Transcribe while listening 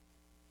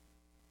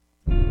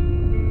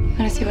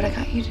Want to see what I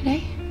got you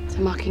today? It's a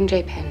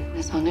Mockingjay pen.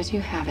 As long as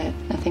you have it,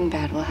 nothing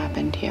bad will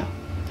happen to you.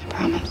 I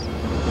promise.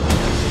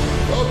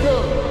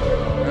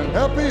 Welcome and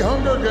happy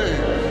Hunger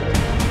Games.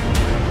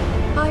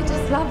 I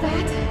just love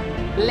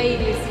that.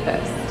 Ladies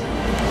first.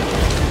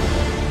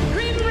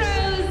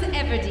 Primrose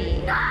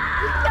Everdeen.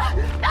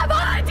 I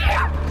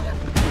volunteer!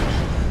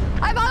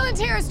 I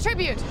volunteer as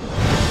tribute.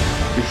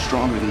 You're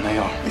stronger than they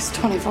are. There's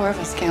 24 of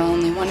us, Gail.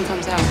 Only one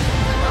comes out.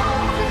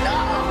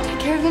 No! Take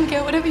care of them,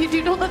 Gail. Whatever you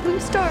do, don't let them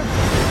starve.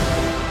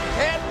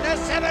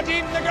 Katniss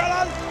Everdeen, the girl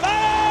on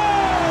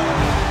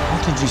fire!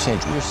 What did you say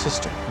to your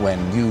sister when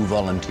you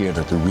volunteered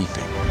at the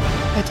reaping?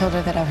 I told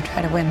her that I would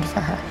try to win for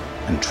her.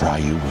 And try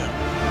you will.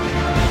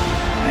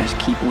 I just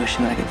keep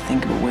wishing I could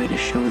think of a way to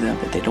show them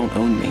that they don't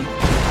own me.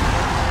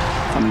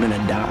 If I'm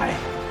gonna die,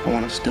 I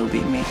want to still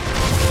be me.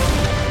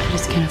 I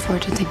just can't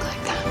afford to think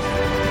like that.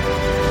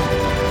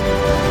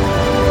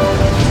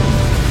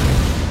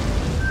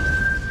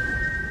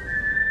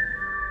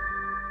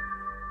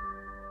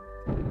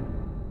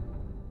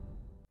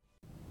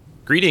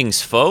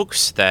 Greetings,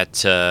 folks.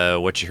 That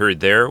what you heard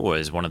there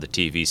was one of the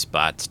TV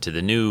spots to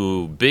the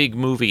new big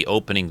movie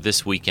opening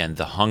this weekend,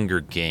 The Hunger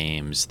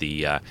Games,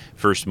 the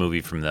first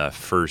movie from the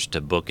first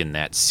book in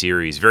that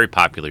series. Very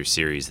popular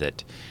series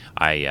that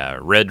I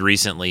read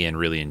recently and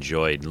really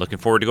enjoyed. Looking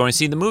forward to going to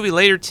see the movie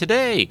later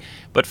today.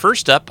 But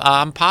first up,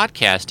 I'm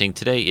podcasting.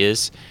 Today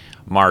is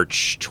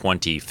March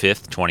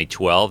 25th,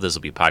 2012. This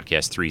will be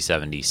podcast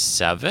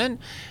 377.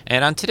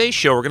 And on today's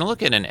show, we're going to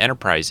look at an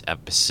Enterprise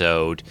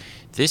episode.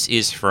 This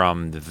is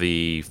from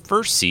the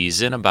first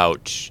season,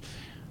 about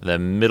the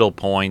middle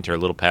point or a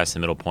little past the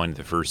middle point of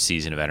the first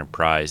season of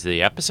Enterprise.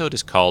 The episode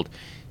is called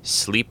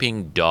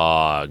Sleeping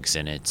Dogs,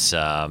 and it's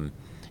an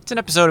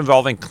episode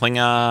involving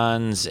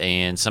Klingons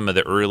and some of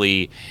the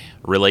early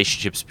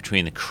relationships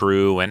between the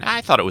crew, and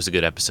I thought it was a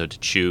good episode to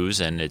choose,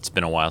 and it's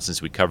been a while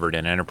since we covered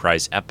an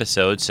Enterprise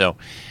episode, so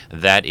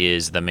that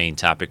is the main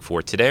topic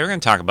for today. We're going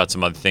to talk about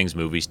some other things,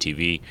 movies,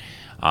 TV,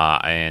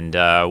 and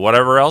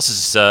whatever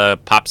else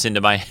pops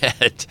into my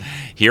head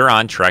here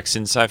on Treks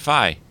in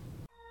Sci-Fi.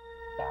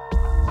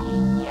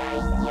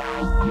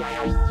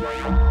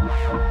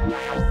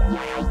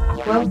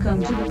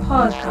 Welcome to the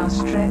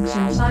podcast Treks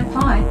in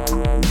Sci-Fi,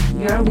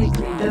 your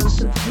weekly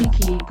dose of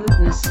geeky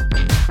goodness.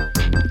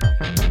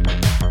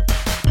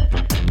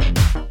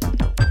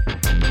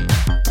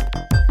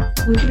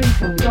 With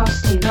Rico and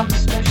Dusty and other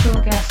special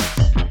guests.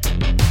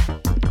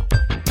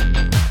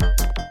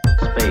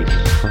 Space,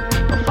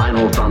 the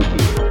final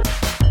frontier.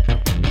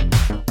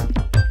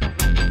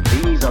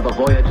 These are the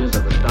voyages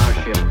of the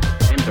starship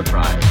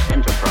Enterprise.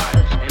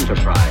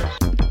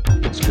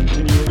 Its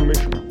continuing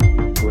mission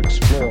to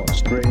explore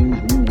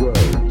strange new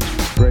worlds,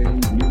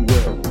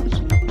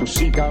 to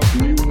seek out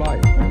new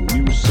life and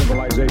new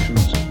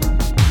civilizations,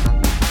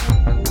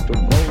 to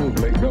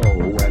boldly go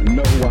where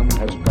no one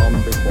has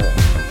gone before.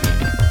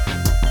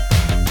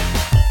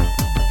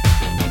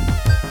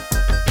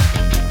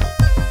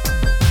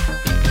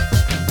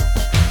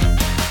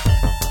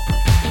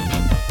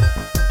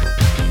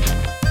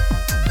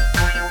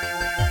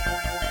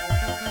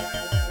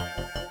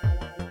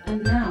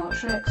 And now,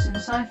 Treks in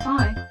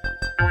Sci-Fi.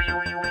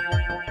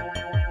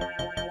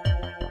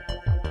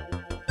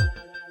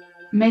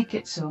 Make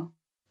it so.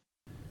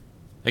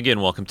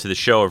 Again, welcome to the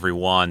show,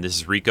 everyone. This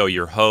is Rico,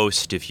 your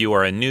host. If you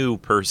are a new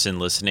person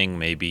listening,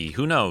 maybe,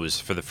 who knows,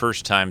 for the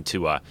first time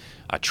to a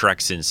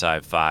Treks in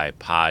Sci-Fi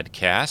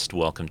podcast,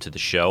 welcome to the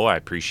show. I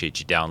appreciate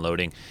you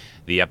downloading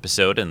the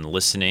episode and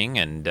listening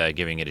and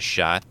giving it a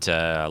shot.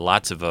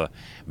 Lots of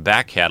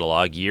back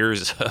catalog,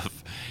 years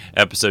of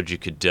episodes you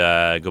could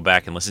go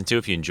back and listen to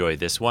if you enjoy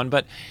this one.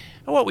 But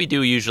what we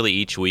do usually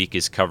each week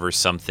is cover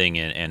something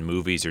in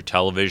movies or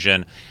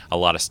television, a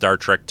lot of Star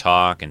Trek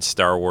talk and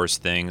Star Wars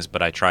things,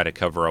 but I try to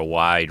cover a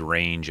wide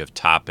range of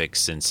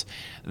topics since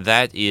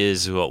that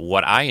is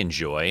what I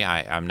enjoy.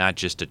 I'm not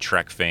just a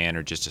Trek fan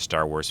or just a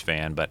Star Wars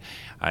fan, but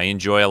I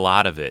enjoy a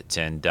lot of it,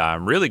 and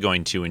I'm really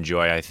going to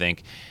enjoy, I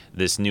think,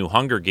 this new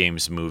Hunger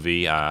Games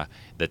movie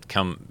that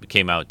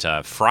came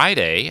out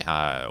Friday,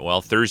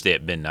 Thursday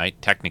at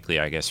midnight, technically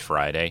I guess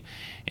Friday,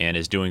 and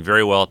is doing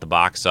very well at the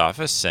box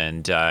office,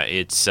 and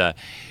it's a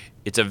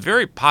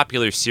very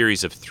popular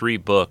series of 3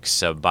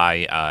 books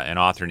by an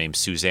author named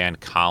Suzanne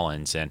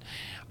Collins, and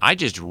I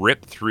just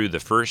ripped through the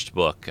first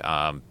book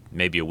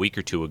maybe a week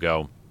or two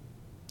ago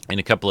in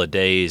a couple of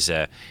days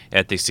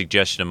at the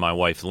suggestion of my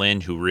wife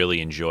Lynn, who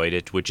really enjoyed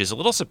it, which is a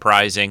little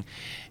surprising,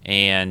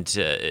 and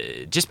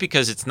just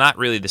because it's not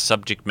really the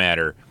subject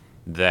matter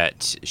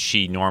that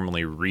she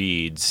normally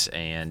reads,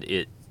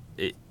 and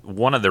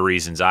one of the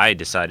reasons I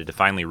decided to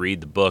finally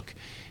read the book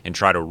and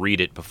try to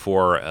read it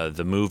before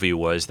the movie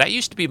was that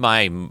used to be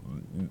my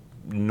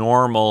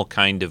normal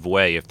kind of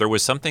way. If there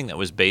was something that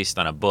was based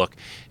on a book,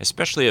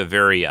 especially a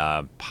very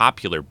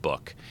popular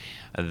book,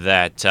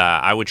 that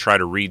I would try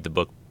to read the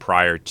book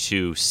prior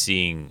to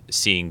seeing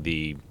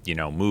the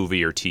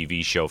movie or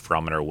TV show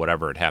from it or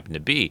whatever it happened to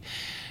be.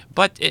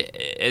 But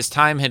as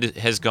time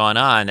has gone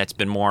on, that's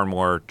been more and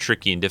more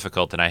tricky and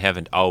difficult, and I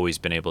haven't always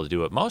been able to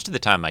do it. Most of the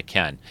time I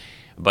can.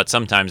 but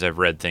sometimes I've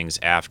read things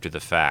after the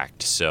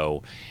fact.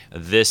 So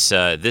this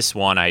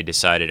one I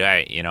decided,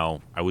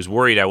 I was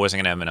worried I wasn't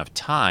going to have enough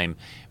time,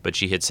 but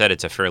she had said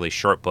it's a fairly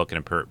short book and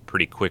a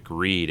pretty quick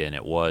read, and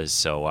it was.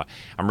 So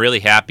I'm really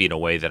happy in a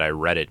way that I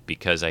read it,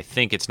 because I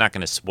think it's not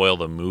going to spoil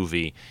the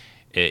movie.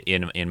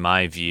 In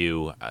my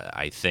view,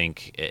 I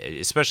think,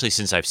 especially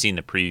since I've seen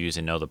the previews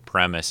and know the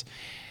premise,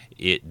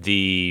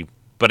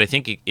 but I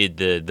think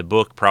the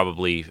book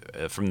probably,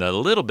 from the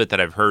little bit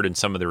that I've heard in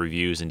some of the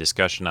reviews and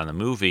discussion on the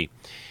movie,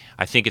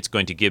 I think it's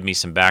going to give me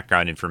some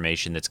background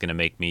information that's going to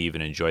make me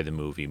even enjoy the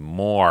movie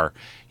more.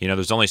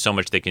 There's only so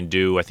much they can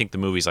do. I think the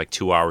movie's like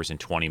 2 hours and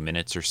 20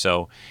 minutes or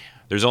so.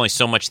 There's only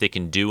so much they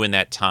can do in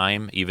that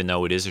time, even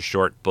though it is a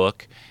short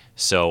book.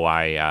 So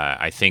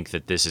I think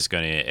that this is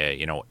going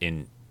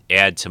to,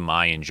 add to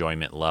my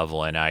enjoyment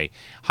level, and I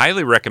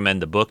highly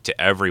recommend the book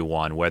to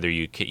everyone, whether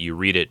you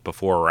read it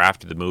before or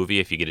after the movie.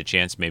 If you get a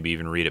chance, maybe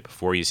even read it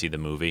before you see the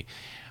movie.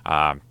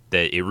 That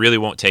it really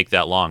won't take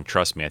that long,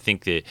 trust me. I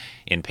think that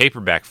in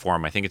paperback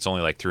form, I think it's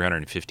only like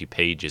 350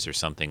 pages or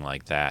something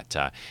like that.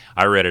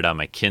 I read it on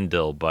my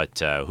Kindle, but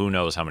who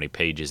knows how many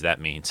pages that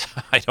means.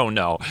 I don't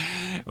know.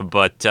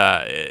 But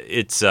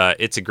it's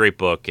a great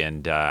book,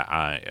 and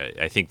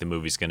I think the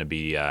movie's going to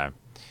be...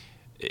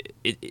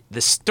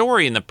 the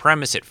story and the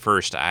premise at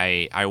first,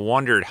 I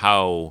wondered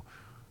how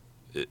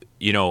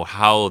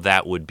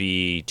that would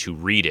be to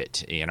read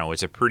it.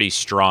 It's a pretty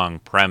strong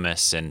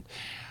premise, and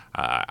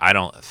I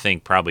don't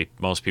think probably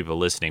most people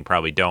listening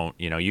probably don't.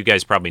 You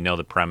guys probably know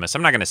the premise.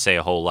 I'm not going to say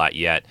a whole lot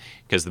yet,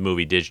 because the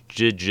movie did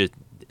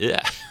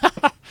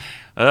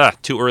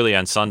too early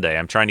on Sunday.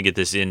 I'm trying to get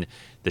this in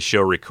the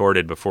show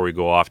recorded before we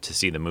go off to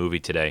see the movie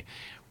today.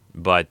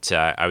 But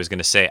I was going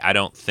to say, I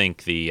don't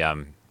think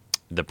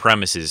the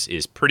premise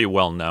is pretty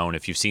well known.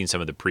 If you've seen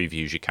some of the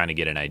previews, you kind of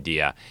get an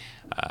idea.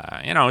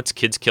 It's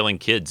kids killing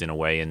kids in a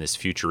way in this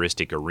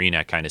futuristic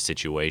arena kind of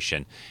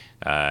situation.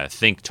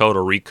 Think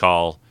Total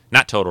Recall.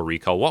 Not Total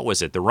Recall. What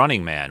was it? The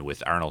Running Man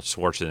with Arnold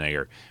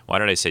Schwarzenegger. Why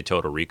did I say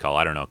Total Recall?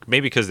 I don't know.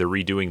 Maybe because they're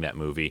redoing that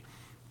movie.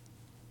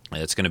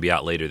 It's going to be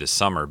out later this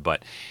summer.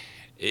 But,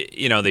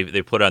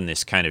 they put on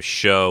this kind of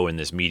show and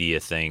this media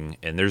thing,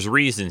 and there's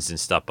reasons and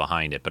stuff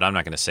behind it, but I'm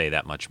not going to say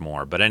that much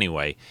more. But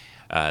anyway...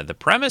 the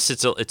premise,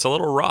 it's a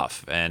little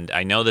rough, and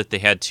I know that they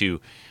had to,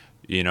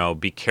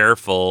 be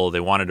careful. They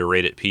wanted to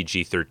rate it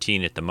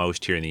PG-13 at the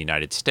most here in the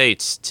United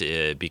States,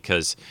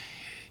 because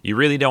you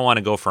really don't want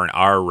to go for an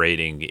R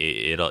rating.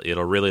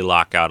 It'll really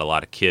lock out a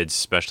lot of kids,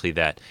 especially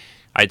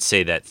I'd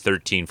say that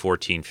 13,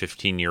 14,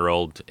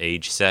 15-year-old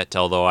age set.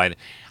 Although I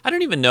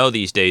don't even know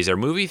these days. Are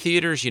movie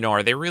theaters,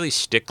 are they really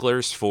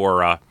sticklers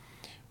for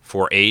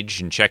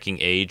age and checking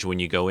age when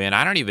you go in?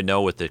 I don't even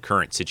know what the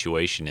current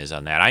situation is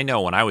on that. I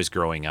know when I was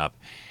growing up,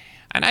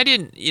 and I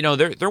didn't,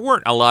 there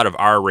weren't a lot of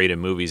R-rated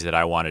movies that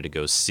I wanted to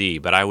go see,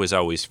 but I was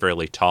always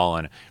fairly tall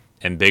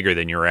and bigger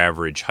than your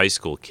average high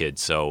school kid,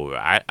 so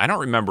I don't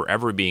remember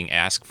ever being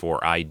asked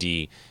for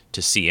ID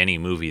to see any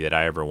movie that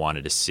I ever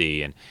wanted to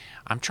see. And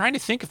I'm trying to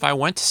think if I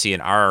went to see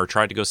an R or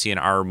tried to go see an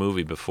R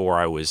movie before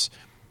I was,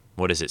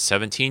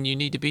 17 you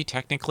need to be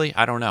technically?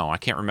 I don't know. I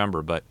can't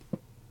remember, but...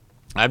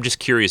 I'm just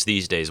curious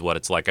these days what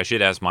it's like. I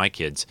should ask my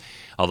kids,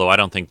 although I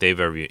don't think they've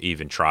ever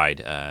even tried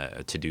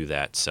to do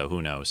that, so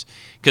who knows.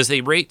 Because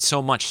they rate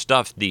so much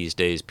stuff these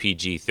days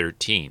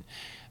PG-13,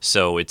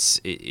 so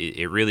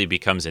it really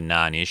becomes a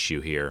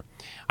non-issue here.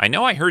 I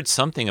know I heard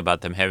something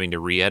about them having to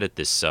re-edit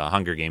this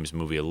Hunger Games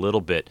movie a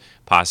little bit,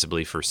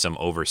 possibly for some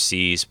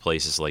overseas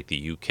places like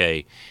the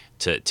UK,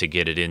 to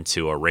get it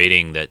into a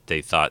rating that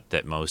they thought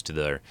that most of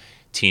their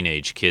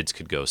teenage kids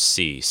could go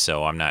see.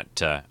 So I'm not...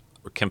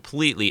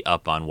 completely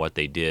up on what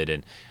they did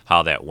and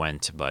how that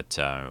went, but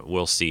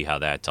we'll see how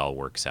that all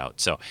works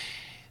out. So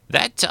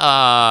that's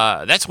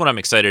what I'm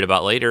excited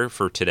about later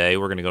for today.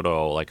 We're going to go to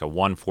like a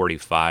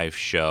 1:45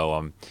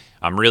 show.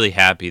 I'm really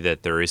happy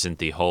that there isn't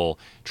the whole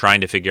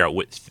trying to figure out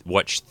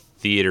what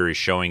theater is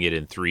showing it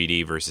in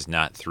 3D versus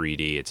not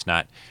 3D.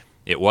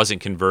 It wasn't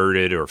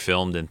converted or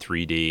filmed in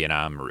 3D, and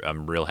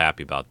I'm real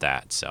happy about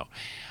that.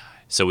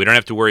 So we don't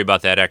have to worry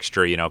about that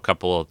extra, a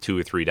couple of $2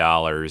 or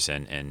 $3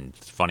 and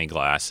funny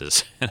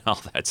glasses and all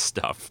that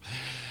stuff.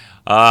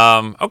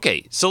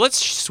 Okay, so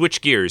let's switch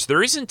gears.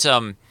 There isn't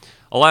a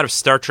lot of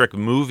Star Trek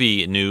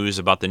movie news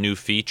about the new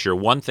feature.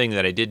 One thing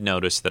that I did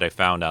notice that I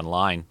found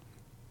online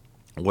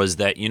was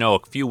that, a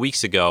few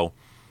weeks ago,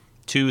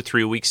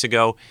 2-3 weeks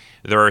ago,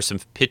 there are some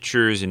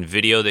pictures and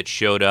video that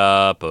showed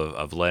up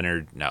of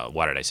Leonard. No,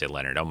 why did I say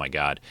Leonard? Oh, my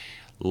God.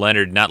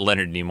 Not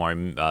Leonard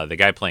Nimoy, the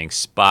guy playing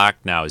Spock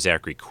now,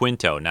 Zachary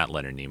Quinto, not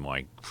Leonard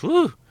Nimoy.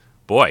 Whew,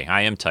 boy,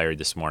 I am tired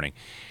this morning.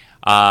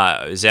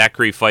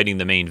 Zachary fighting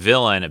the main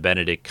villain,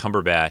 Benedict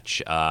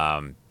Cumberbatch.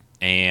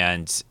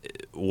 And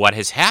what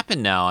has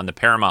happened now on the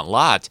Paramount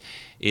lot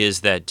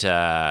is that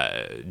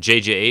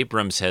J.J.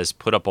 Abrams has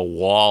put up a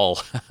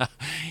wall.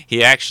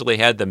 He actually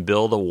had them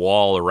build a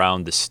wall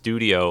around the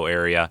studio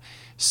area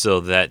so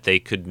that they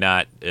could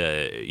not,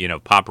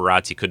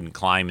 paparazzi couldn't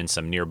climb in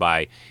some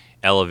nearby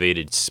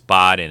elevated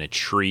spot in a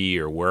tree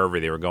or wherever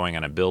they were going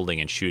on a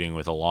building and shooting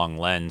with a long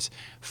lens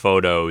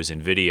photos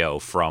and video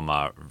from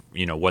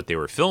what they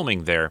were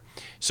filming there.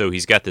 So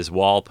he's got this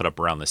wall put up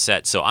around the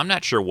set. So I'm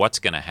not sure what's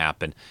going to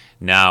happen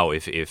now,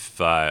 if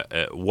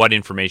what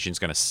information is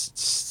going to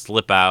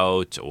slip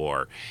out,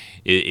 or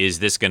is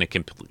this going to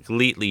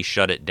completely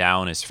shut it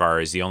down as far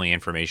as the only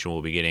information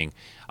we'll be getting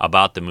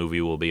about the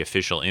movie will be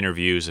official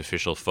interviews,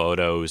 official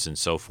photos, and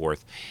so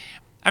forth.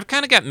 I've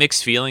kind of got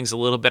mixed feelings a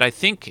little bit. I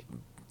think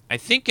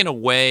in a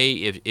way,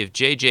 if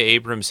J.J.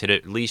 Abrams had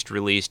at least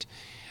released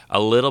a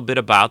little bit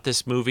about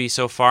this movie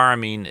so far, I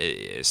mean,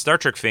 Star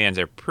Trek fans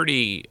are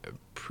pretty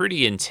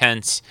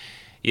intense,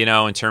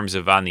 in terms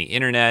of on the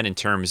internet, in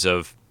terms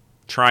of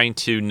trying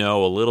to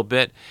know a little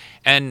bit.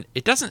 And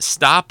it doesn't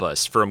stop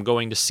us from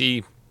going to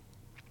see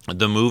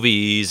the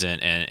movies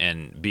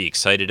and be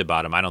excited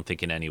about them, I don't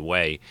think, in any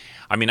way.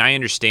 I mean, I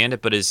understand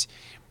it, but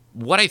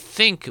what I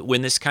think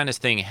when this kind of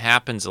thing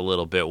happens a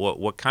little bit,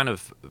 what kind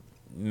of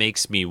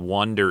makes me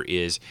wonder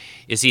is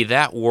he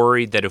that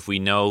worried that if we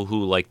know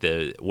who, like,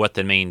 what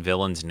the main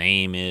villain's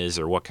name is,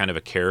 or what kind of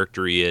a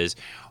character he is,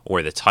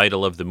 or the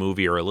title of the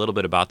movie, or a little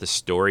bit about the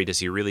story, does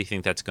he really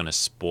think that's going to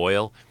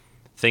spoil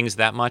things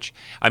that much?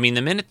 I mean,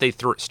 the minute they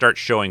start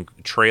showing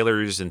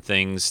trailers and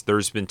things,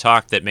 there's been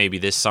talk that maybe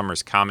this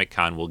summer's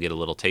Comic-Con will get a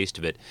little taste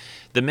of it.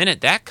 The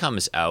minute that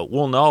comes out,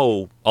 we'll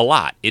know a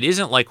lot. It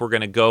isn't like we're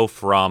going to go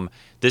from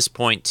this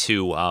point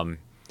to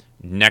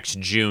next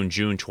June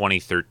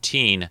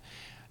 2013,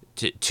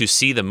 to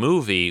see the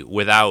movie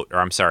without, or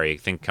I'm sorry, I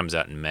think it comes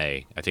out in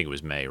May. I think it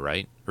was May,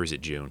 right? Or is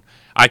it June?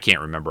 I can't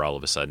remember all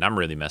of a sudden. I'm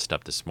really messed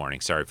up this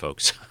morning. Sorry,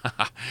 folks.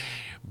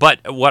 But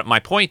what my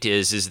point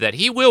is that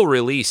he will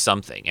release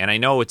something, and I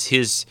know it's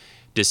his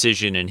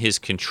decision and his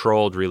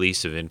controlled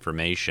release of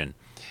information,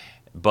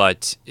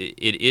 but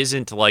it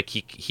isn't like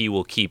he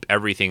will keep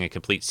everything a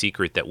complete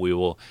secret, that we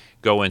will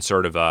go in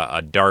sort of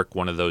a dark,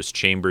 one of those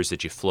chambers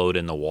that you float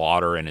in the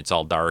water and it's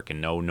all dark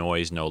and no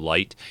noise, no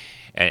light,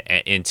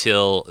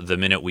 until the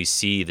minute we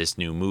see this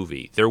new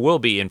movie. There will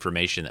be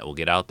information that will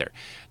get out there.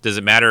 Does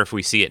it matter if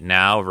we see it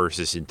now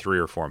versus in 3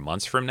 or 4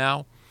 months from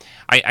now?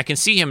 I can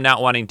see him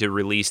not wanting to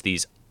release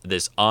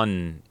this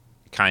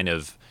kind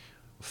of,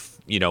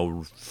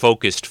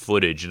 focused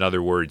footage. In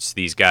other words,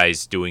 these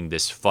guys doing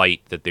this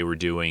fight that they were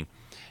doing,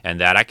 and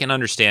that I can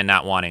understand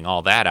not wanting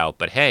all that out.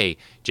 But hey,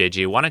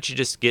 JJ, why don't you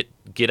just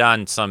get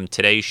on some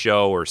Today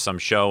Show or some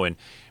show in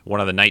one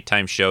of the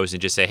nighttime shows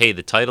and just say, hey,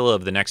 the title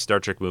of the next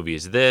Star Trek movie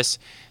is this,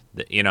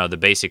 the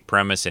basic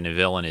premise and a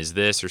villain is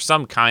this, or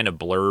some kind of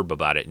blurb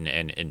about it,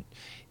 and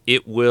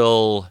it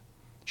will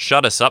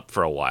shut us up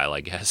for a while,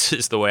 I guess,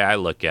 is the way I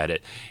look at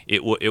it.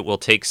 It will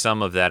take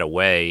some of that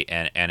away,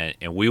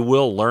 and we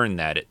will learn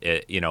that,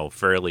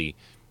 fairly,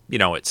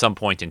 at some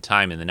point in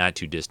time in the not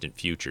too distant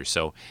future.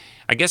 So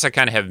I guess I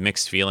kind of have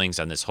mixed feelings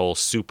on this whole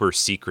super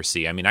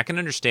secrecy. I mean, I can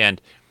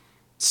understand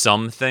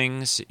some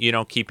things,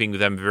 keeping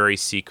them very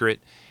secret,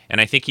 and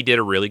I think he did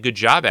a really good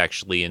job,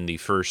 actually,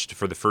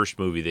 for the first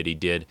movie that he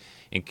did,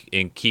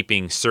 in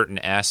keeping certain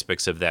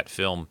aspects of that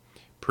film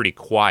pretty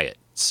quiet.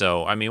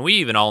 So, I mean, we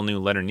even all knew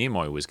Leonard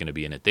Nimoy was going to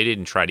be in it. They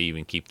didn't try to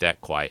even keep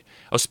that quiet.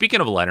 Oh, speaking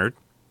of Leonard,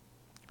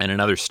 and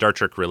another Star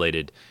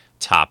Trek-related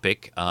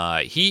topic,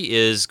 he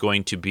is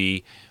going to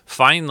be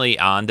finally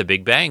on The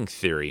Big Bang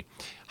Theory.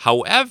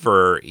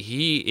 However,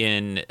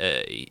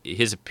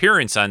 his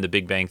appearance on The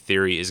Big Bang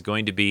Theory is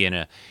going to be in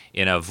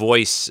a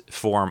voice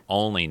form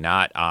only,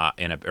 not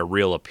in a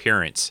real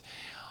appearance.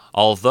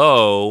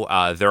 Although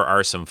there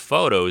are some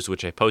photos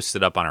which I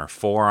posted up on our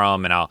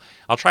forum, and I'll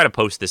try to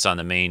post this on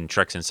the main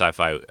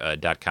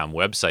TreksInSci-Fi.com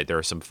website. There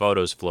are some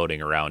photos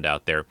floating around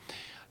out there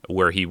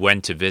where he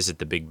went to visit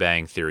the Big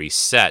Bang Theory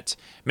set,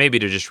 maybe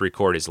to just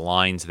record his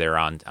lines there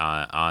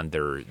on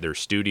their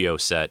studio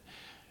set.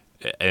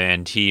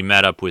 And he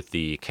met up with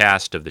the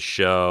cast of the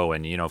show,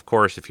 and of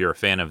course, if you're a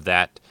fan of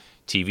that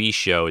TV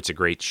show, it's a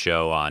great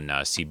show on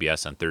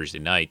CBS on Thursday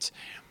nights.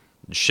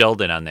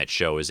 Sheldon on that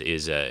show is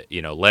Leonard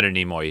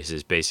Nimoy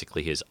is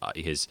basically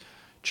his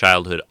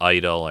childhood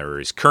idol, or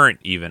his current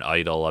even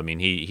idol. I mean,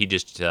 he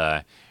just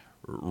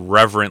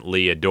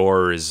reverently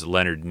adores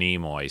Leonard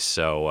Nimoy,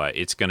 so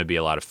it's going to be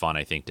a lot of fun,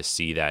 I think, to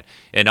see that.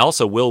 And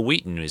also, Will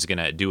Wheaton is going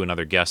to do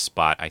another guest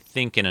spot, I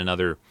think, in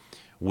another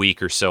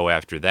week or so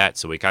after that.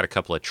 So we got a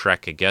couple of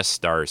Trek guest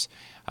stars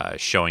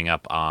showing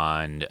up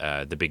on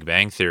The Big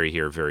Bang Theory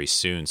here very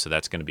soon, so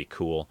that's going to be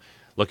cool.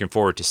 Looking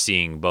forward to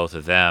seeing both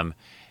of them,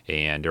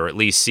 or at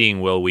least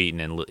seeing Will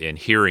Wheaton and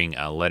hearing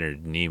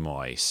Leonard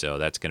Nimoy. So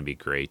that's going to be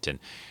great. And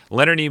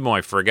Leonard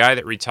Nimoy, for a guy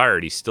that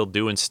retired, he's still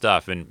doing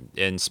stuff.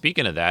 And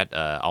speaking of that,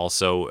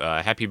 also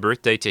happy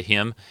birthday to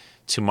him.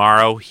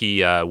 Tomorrow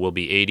he will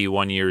be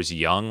 81 years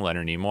young,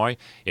 Leonard Nimoy.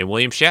 And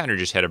William Shatner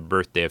just had a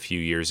birthday a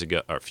few days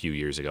ago.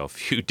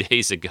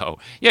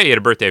 Yeah, he had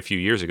a birthday a few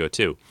years ago,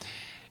 too.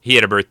 He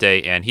had a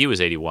birthday, and he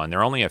was 81.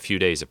 They're only a few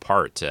days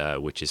apart,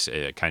 which is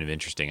kind of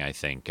interesting, I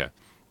think.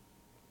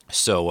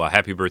 So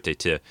happy birthday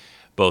to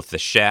both the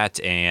Shat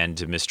and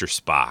Mr.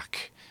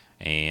 Spock.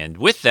 And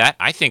with that,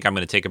 I think I'm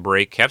going to take a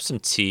break, have some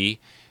tea,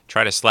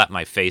 try to slap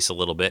my face a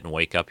little bit and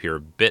wake up here a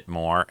bit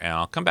more. And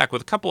I'll come back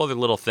with a couple other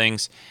little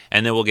things,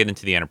 and then we'll get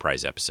into the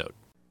Enterprise episode.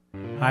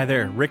 Hi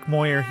there, Rick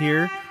Moyer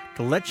here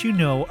to let you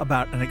know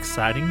about an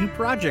exciting new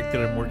project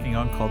that I'm working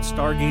on called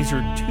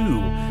Stargazer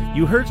 2.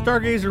 You heard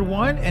Stargazer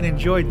 1 and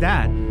enjoyed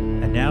that.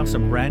 And now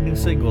some brand new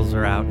singles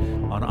are out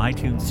on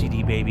iTunes,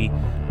 CD Baby,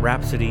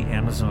 Rhapsody,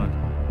 Amazon,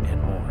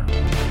 and more.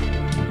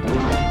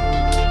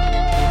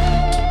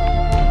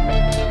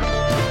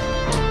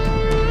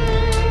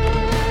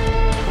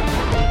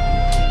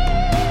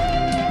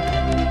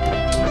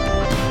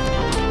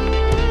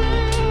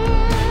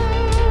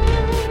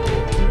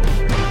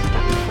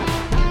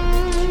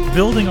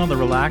 Building on the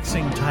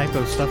relaxing type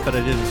of stuff that I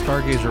did in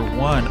Stargazer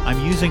 1,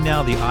 I'm using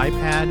now the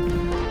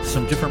iPad,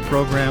 some different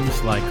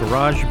programs like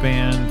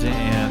GarageBand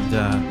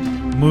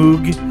and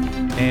Moog,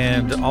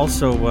 and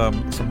also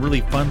some really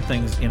fun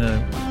things in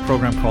a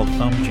program called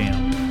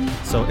ThumbJam.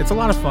 So it's a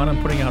lot of fun.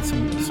 I'm putting out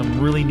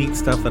some really neat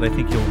stuff that I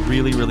think you'll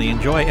really, really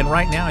enjoy. And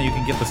right now you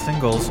can get the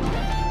singles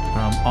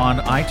on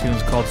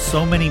iTunes called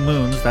So Many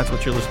Moons. That's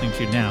what you're listening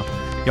to now.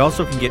 You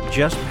also can get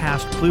Just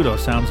Past Pluto.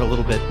 Sounds a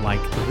little bit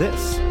like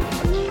this.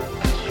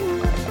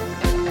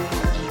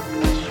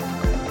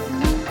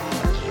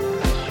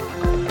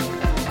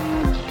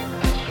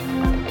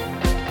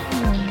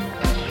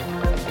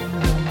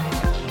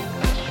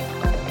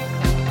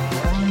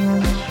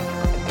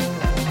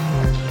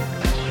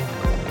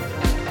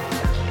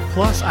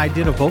 Plus, I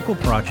did a vocal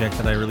project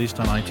that I released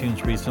on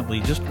iTunes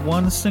recently, just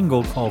one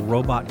single called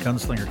Robot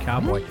Gunslinger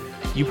Cowboy.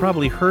 You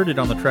probably heard it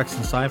on the Treks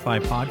and Sci-Fi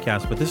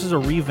podcast, but this is a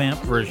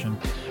revamped version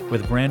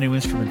with brand new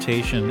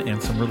instrumentation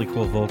and some really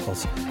cool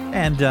vocals.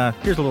 And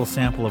here's a little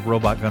sample of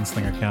Robot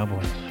Gunslinger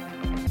Cowboy.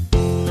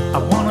 I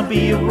wanna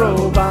be a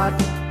robot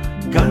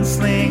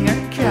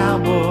gunslinger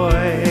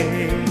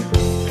cowboy.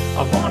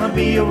 I wanna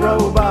be a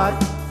robot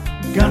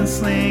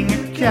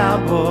gunslinger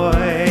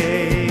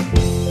cowboy.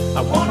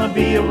 I wanna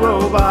be a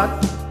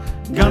robot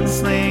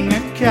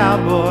gunslinger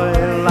cowboy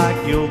like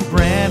Yul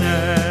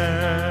Brynner.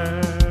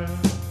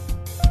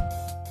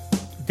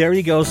 There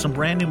you go, some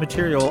brand new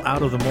material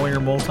out of the Moyer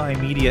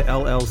Multimedia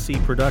LLC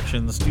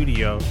production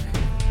studio.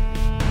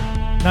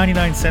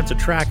 99 cents a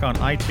track on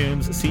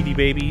iTunes, CD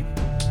Baby,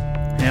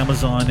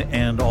 Amazon,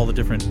 and all the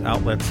different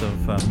outlets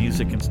of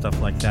music and stuff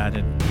like that.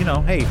 And, you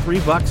know, hey,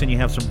 $3 and you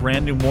have some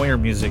brand new Moyer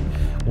music.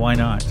 Why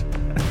not?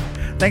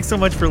 Thanks so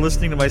much for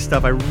listening to my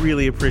stuff. I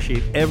really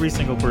appreciate every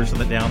single person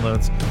that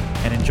downloads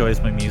and enjoys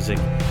my music.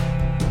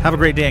 Have a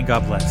great day and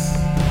God bless.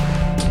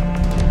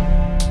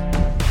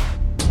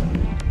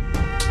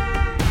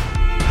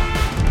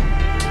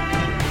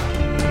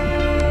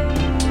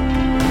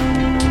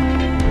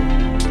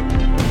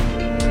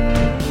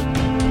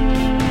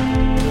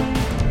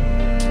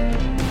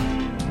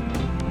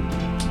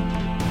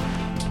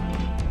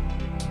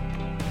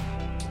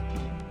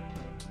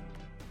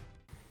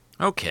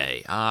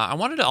 Okay, I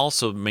wanted to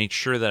also make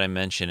sure that I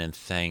mention and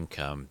thank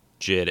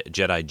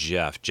Jedi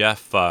Jeff.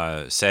 Jeff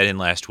sat in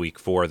last week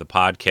for the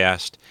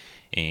podcast,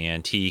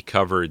 and he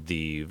covered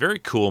the very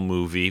cool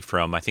movie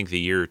from, I think, the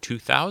year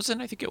 2000,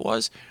 I think it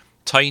was,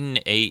 Titan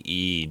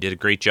AE. Did a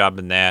great job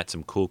in that,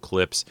 some cool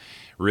clips,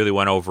 really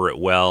went over it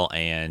well,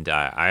 and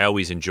I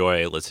always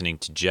enjoy listening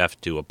to Jeff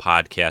do a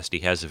podcast. He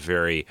has a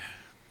very...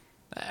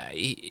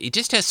 he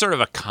just has sort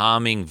of a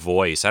calming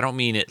voice. I don't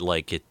mean it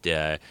like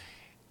it...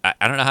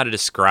 I don't know how to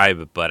describe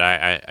it, but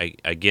I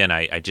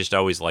just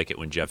always like it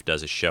when Jeff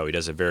does a show. He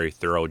does a very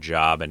thorough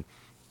job, and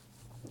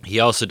he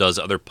also does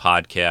other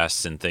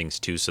podcasts and things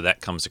too, so that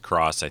comes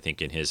across, I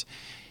think, in his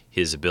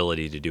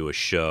ability to do a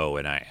show,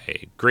 and I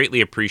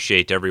greatly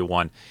appreciate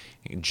everyone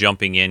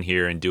jumping in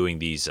here and doing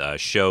these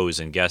shows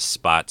and guest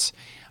spots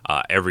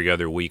every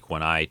other week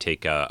when I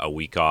take a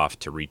week off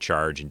to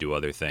recharge and do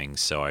other things.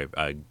 So,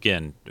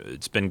 again,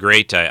 it's been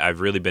great.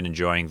 I've really been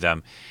enjoying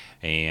them.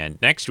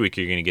 And next week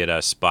you're going to get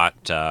a spot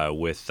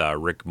with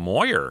Rick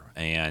Moyer,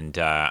 and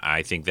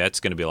I think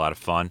that's going to be a lot of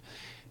fun.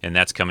 And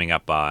that's coming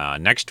up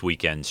next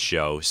weekend's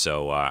show.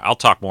 So I'll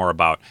talk more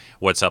about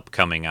what's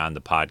upcoming on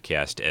the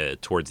podcast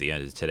towards the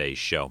end of today's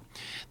show.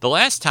 The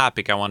last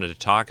topic I wanted to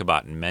talk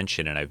about and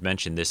mention, and I've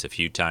mentioned this a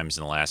few times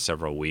in the last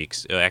several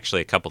weeks,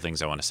 actually a couple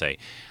things I want to say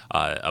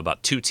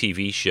about two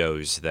TV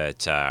shows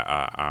that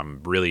I'm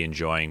really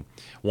enjoying.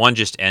 One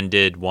just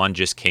ended, one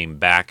just came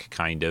back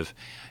kind of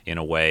in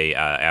a way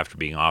after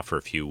being off for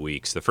a few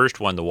weeks. The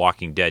first one, The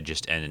Walking Dead,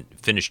 just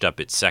finished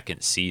up its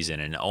second season,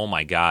 and oh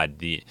my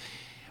God,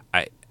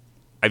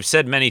 I've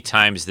said many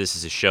times this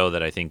is a show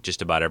that I think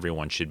just about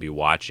everyone should be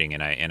watching,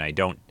 and I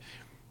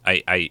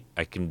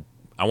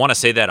want to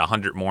say that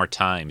 100 more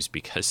times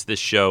because this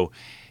show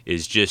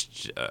is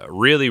just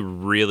really,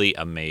 really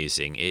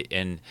amazing.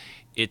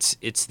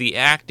 It's the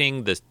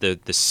acting, the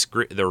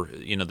script,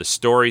 the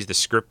stories, the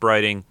script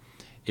writing.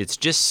 It's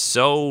just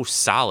so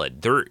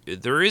solid.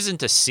 There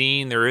isn't a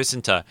scene, there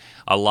isn't a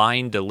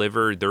line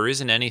delivered, there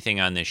isn't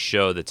anything on this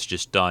show that's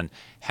just done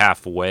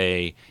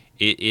halfway.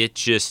 It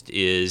just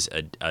is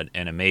an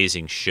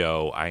amazing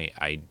show.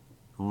 I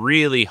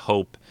really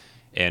hope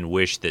and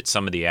wish that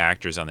some of the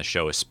actors on the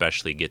show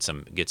especially get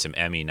some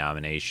Emmy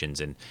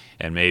nominations and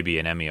maybe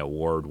an Emmy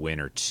Award win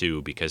or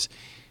two, because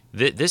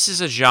this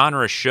is a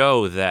genre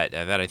show that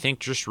I think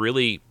just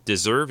really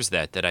deserves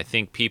that I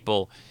think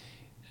people,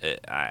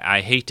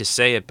 I hate to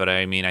say it, but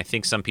I mean, I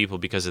think some people,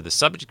 because of the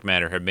subject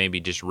matter, have maybe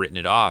just written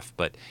it off,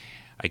 but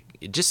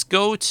just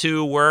go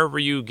to wherever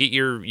you get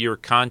your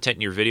content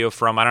and your video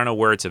from. I don't know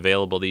where it's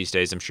available these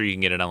days. I'm sure you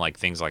can get it on like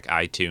things like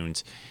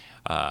iTunes,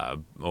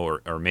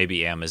 or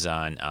maybe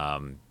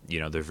Amazon,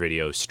 their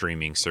video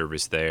streaming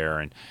service there.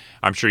 And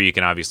I'm sure you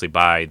can obviously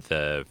buy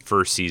the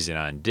first season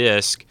on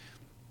disc,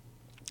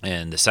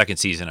 and the second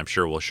season I'm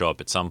sure will show up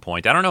at some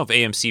point. I don't know if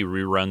AMC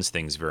reruns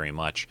things very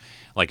much,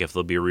 like if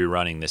they'll be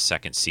rerunning this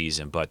second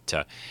season, but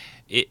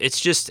it's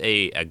just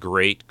a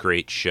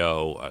great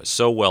show,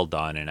 so well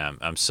done, and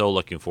I'm so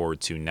looking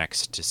forward to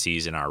next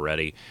season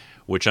already,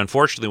 which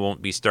unfortunately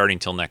won't be starting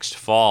till next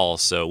fall.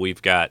 So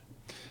we've got,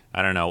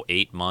 I don't know,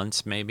 8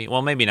 months maybe.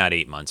 Well, maybe not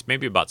 8 months,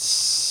 maybe about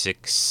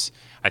 6.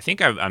 I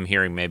think I'm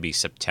hearing maybe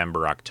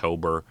September,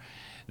 October.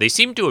 They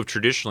seem to have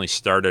traditionally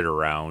started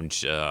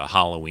around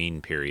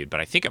Halloween period,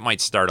 but I think it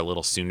might start a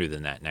little sooner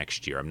than that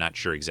next year. I'm not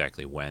sure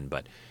exactly when,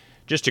 but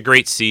just a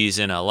great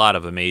season. A lot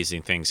of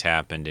amazing things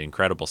happened,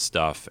 incredible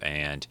stuff,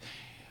 and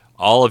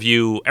all of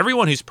you,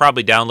 everyone who's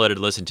probably downloaded and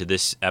listened to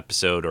this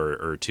episode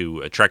or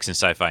to Treks and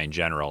Sci-Fi in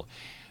general,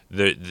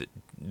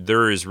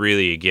 there is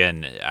really,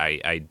 again,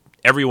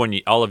 everyone,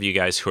 all of you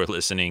guys who are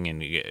listening,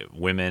 and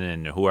women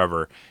and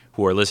whoever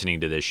who are listening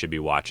to this should be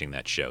watching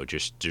that show.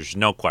 Just there's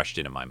no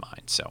question in my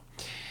mind. So,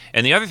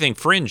 and the other thing,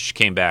 Fringe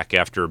came back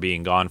after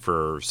being gone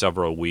for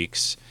several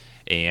weeks,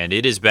 and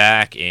it is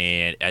back.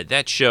 And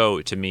that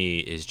show to me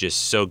is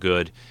just so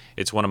good.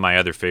 It's one of my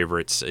other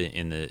favorites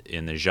in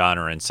the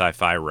genre and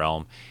sci-fi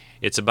realm.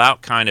 It's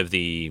about kind of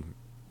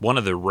one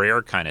of the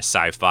rare kind of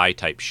sci-fi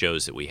type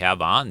shows that we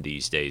have on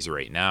these days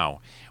right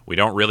now. We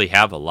don't really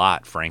have a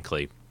lot,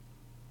 frankly.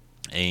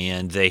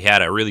 And they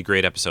had a really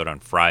great episode on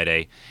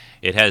Friday.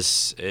 It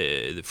has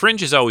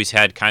Fringe has always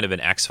had kind of an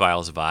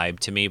X-Files vibe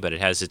to me, but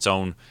it has its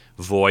own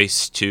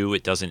voice too.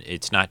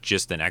 It's not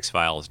just an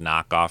X-Files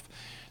knockoff.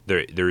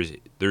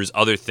 There's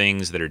other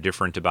things that are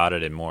different about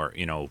it and more.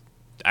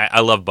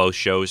 I love both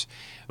shows,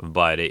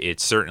 but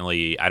it's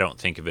certainly, I don't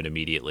think of it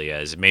immediately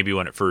as, maybe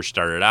when it first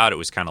started out it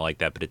was kind of like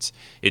that, but it's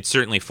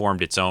certainly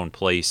formed its own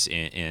place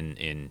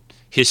in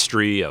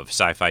history of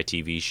sci-fi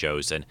TV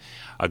shows, and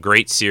a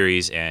great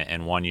series,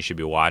 and one you should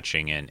be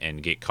watching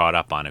and get caught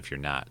up on if you're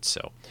not.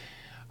 So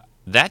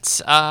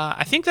that's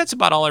I think that's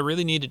about all I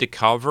really needed to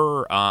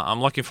cover.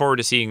 I'm looking forward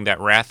to seeing that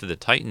Wrath of the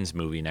Titans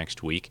movie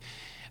next week.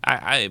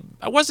 I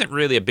wasn't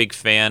really a big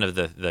fan of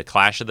the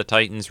Clash of the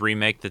Titans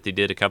remake that they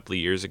did a couple of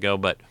years ago,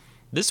 but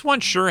this one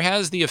sure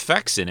has the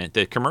effects in it.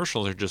 The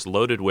commercials are just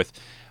loaded with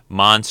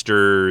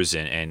monsters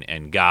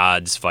and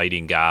gods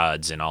fighting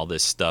gods and all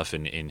this stuff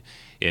in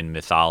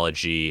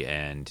mythology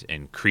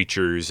and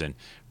creatures, and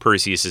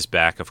Perseus is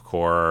back, of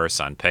course,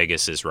 on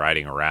Pegasus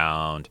riding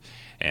around,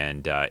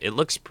 and it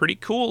looks pretty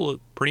cool,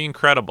 pretty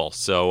incredible.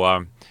 So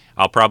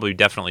I'll probably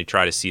definitely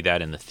try to see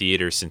that in the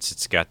theater, since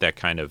it's got that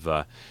kind of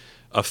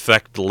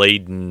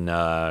effect-laden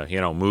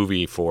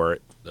movie for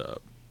it.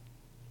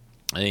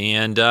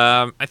 And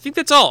I think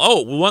that's all.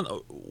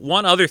 Oh,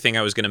 one other thing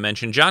I was going to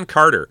mention, John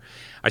Carter.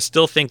 I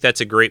still think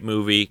that's a great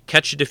movie.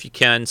 Catch it if you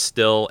can,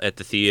 still at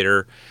the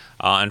theater.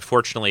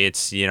 Unfortunately,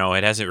 it's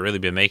it hasn't really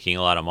been making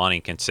a lot of money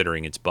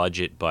considering its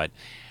budget, but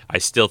I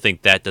still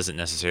think that doesn't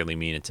necessarily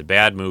mean it's a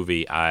bad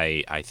movie.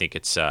 I think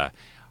it's a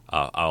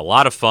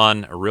lot of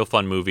fun, a real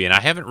fun movie, and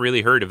I haven't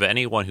really heard of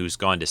anyone who's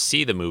gone to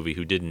see the movie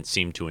who didn't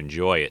seem to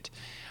enjoy it.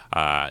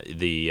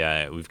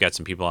 We've got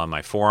some people on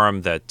my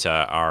forum that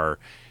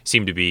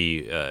seem to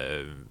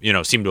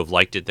have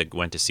liked it, that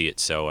went to see it.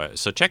 So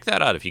check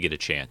that out if you get a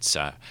chance.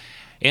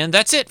 And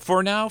that's it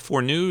for now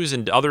for news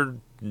and other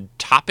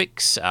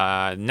topics.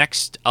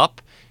 Next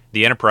up,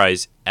 the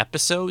Enterprise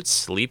episode,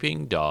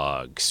 Sleeping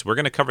Dogs. We're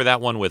going to cover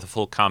that one with a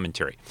full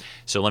commentary.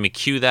 So let me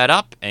cue that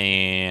up,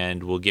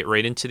 and we'll get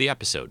right into the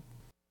episode.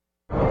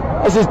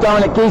 This is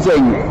Dominic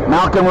Keating,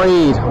 Malcolm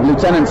Reed,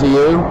 Lieutenant to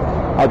you,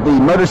 at the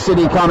Motor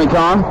City Comic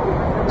Con.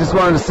 Just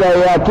wanted to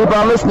say, keep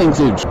on listening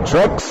to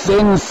Treks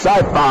in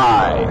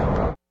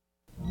Sci-Fi.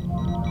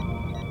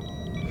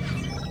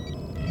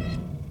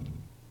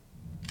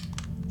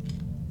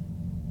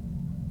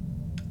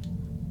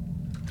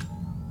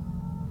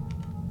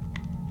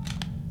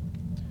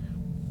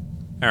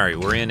 All right,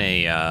 we're in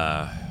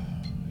a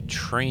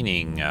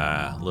training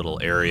little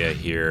area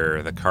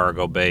here, the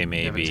cargo bay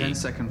maybe. We have a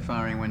 10-second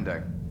firing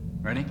window.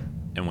 Ready?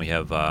 And we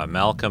have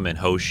Malcolm and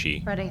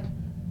Hoshi. Ready.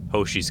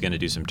 Hoshi's going to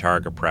do some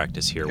target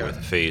practice here with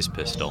a phase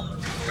pistol.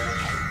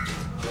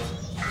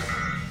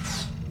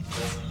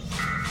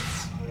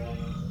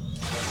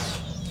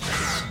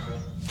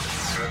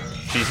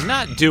 She's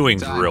not doing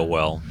real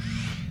well.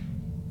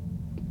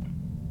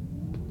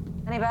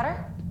 Any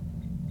better?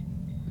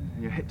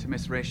 Your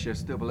hit-to-miss ratio is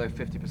still below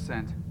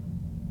 50%.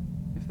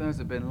 If those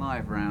had been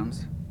live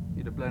rounds,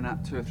 you'd have blown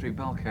out 2 or 3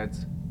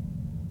 bulkheads.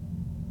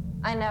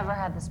 I never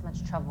had this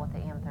much trouble with the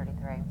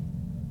EM-33.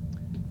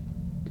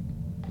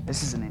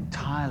 This is an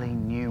entirely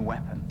new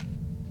weapon.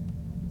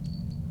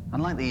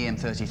 Unlike the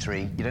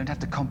EM-33, you don't have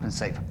to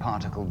compensate for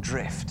particle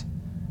drift.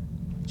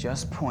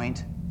 Just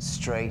point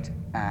straight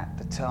at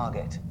the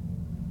target.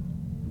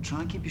 And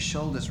try and keep your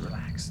shoulders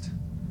relaxed.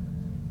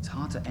 It's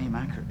hard to aim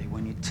accurately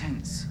when you're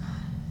tense.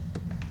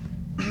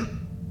 You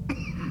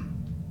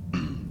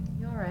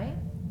all right?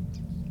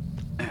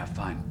 Yeah,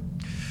 fine.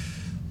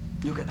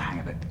 You'll get the hang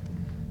of it.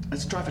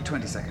 Let's try for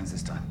 20 seconds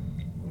this time.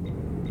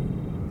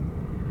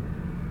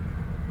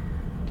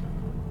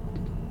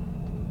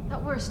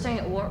 Thought we were staying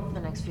at Warp for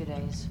the next few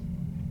days.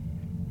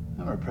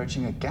 Now we're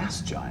approaching a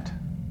gas giant.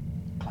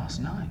 Class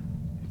 9.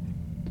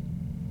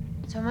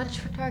 So much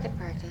for target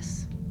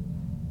practice.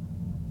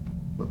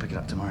 We'll pick it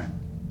up tomorrow.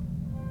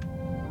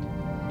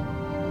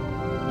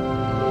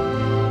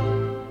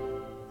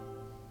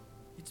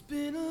 It's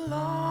been a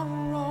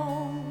long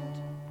road.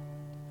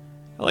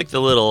 I like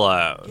the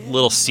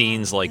little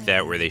scenes like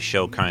that where they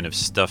show kind of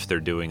stuff they're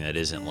doing that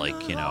isn't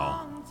like, you know,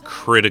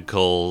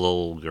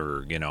 critical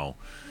or, you know,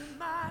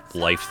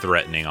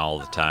 life-threatening all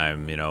the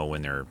time, you know,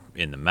 when they're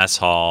in the mess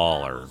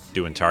hall or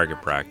doing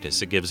target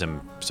practice. It gives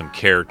them some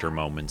character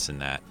moments in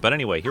that. But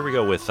anyway, here we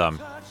go with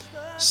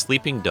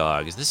Sleeping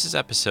Dogs. This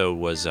episode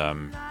was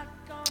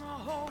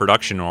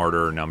production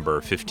order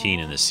number 15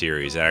 in the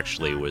series. It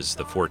actually was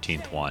the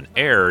 14th one.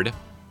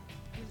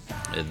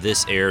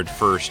 This aired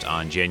first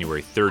on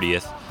January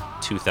 30th,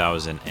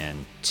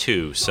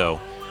 2002.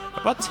 So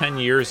about 10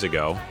 years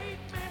ago.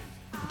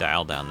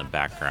 Dial down the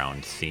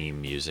background theme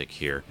music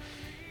here.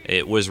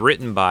 It was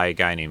written by a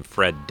guy named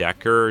Fred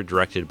Decker,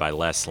 directed by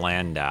Les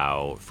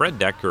Landau. Fred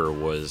Decker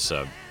was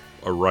a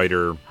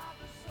writer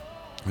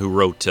who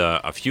wrote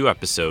a few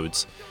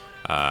episodes,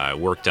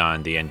 worked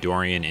on The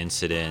Andorian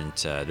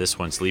Incident, this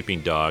one,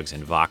 Sleeping Dogs,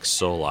 and Vox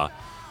Sola.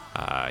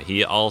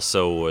 He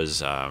also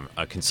was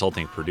a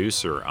consulting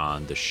producer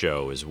on the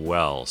show as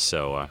well,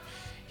 so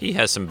he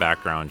has some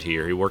background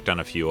here. He worked on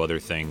a few other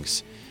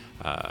things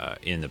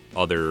in the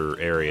other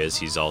areas.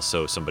 He's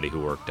also somebody who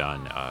worked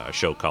on a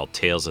show called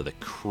Tales of the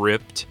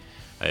Crypt,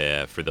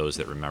 for those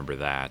that remember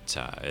that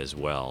as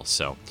well.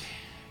 So,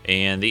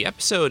 and the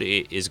episode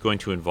is going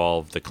to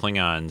involve the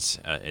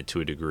Klingons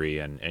to a degree,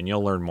 and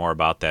you'll learn more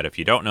about that if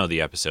you don't know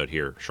the episode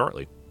here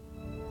shortly.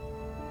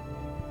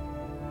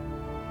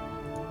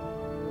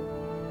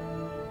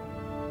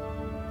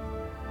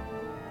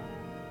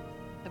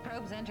 The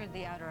probes entered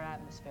the outer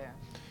atmosphere.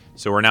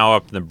 So we're now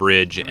up in the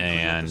bridge,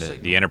 and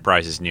the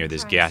Enterprise is near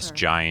this gas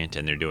giant,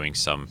 and they're doing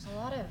some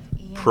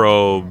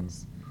probe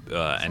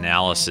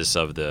analysis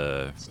of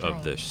the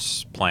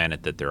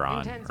planet that they're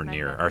on, or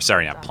near. Or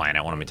sorry, not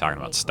planet. What am I talking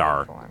about?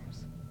 Star.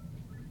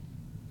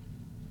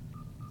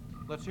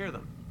 Let's hear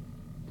them.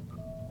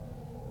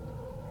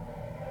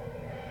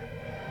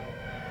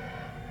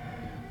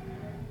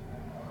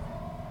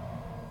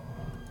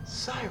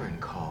 Siren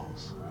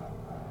calls.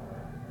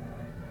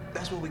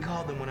 That's what we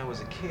called them when I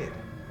was a kid.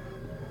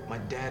 My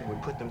dad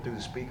would put them through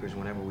the speakers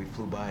whenever we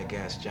flew by a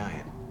gas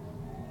giant.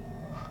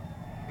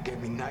 It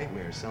gave me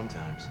nightmares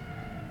sometimes.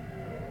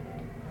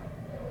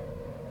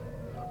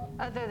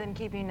 Other than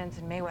keeping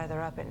Ensign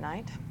Mayweather up at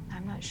night,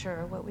 I'm not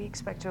sure what we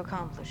expect to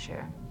accomplish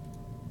here.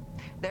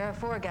 There are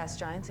 4 gas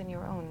giants in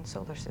your own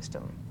solar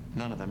system.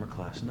 None of them are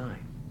Class 9.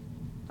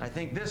 I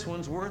think this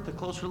one's worth a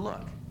closer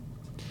look.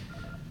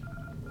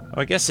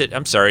 Oh, I guess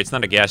I'm sorry, it's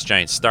not a gas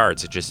giant star,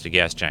 it's just a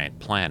gas giant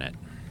planet.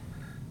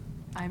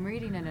 I'm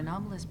reading an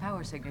anomalous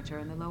power signature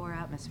in the lower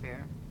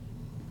atmosphere.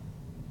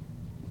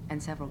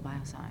 And several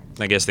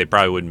biosigns. I guess they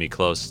probably wouldn't be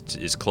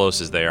as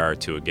close as they are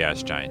to a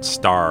gas giant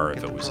star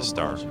if it was a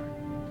star.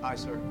 Aye,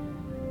 sir.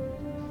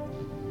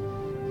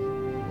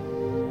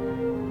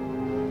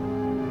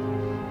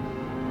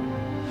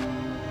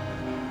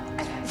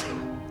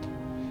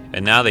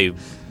 And now they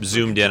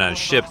zoomed in on a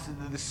ship.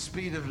 The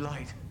speed of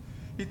light.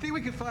 You think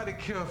we could find a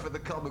cure for the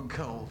common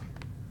cold?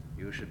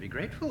 You should be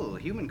grateful.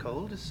 Human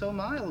cold is so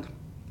mild.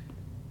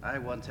 I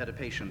once had a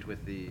patient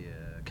with the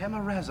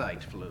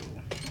Camarazite flu.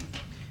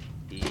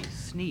 He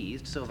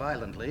sneezed so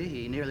violently,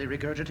 he nearly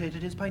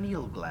regurgitated his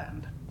pineal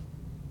gland.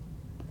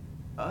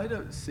 I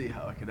don't see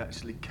how I could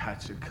actually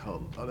catch a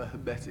cold on a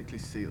hermetically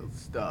sealed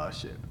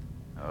starship.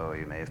 Oh,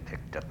 you may have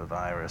picked up a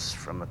virus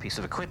from a piece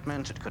of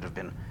equipment. It could have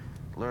been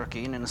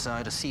lurking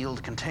inside a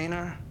sealed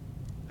container.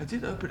 I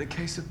did open a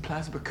case of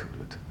plasma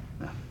coolant.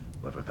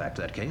 Whoever packed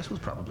that case was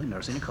probably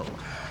nursing a cold.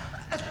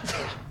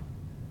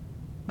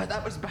 But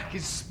that was back in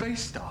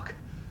space, Doc.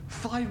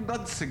 5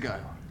 months ago.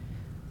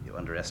 You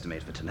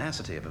underestimate the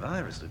tenacity of a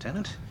virus,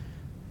 Lieutenant.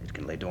 It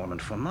can lay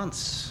dormant for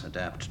months,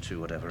 adapt to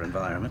whatever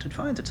environment it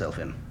finds itself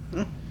in.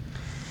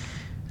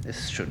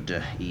 This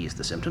should ease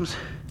the symptoms.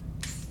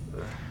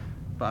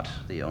 But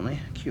the only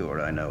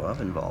cure I know of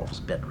involves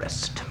bed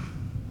rest.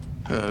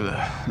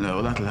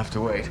 No, that'll have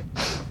to wait.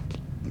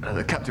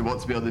 The captain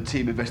wants me on the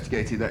team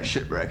investigating that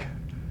shipwreck.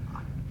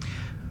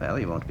 Well,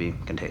 you won't be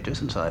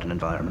contagious inside an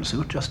environment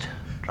suit. Just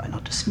try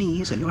not to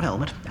sneeze in your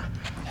helmet.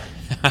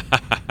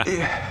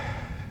 Yeah.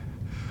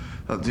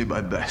 I'll do my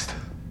best.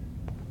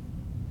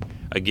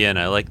 again,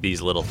 I like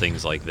these little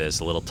things like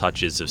this, little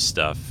touches of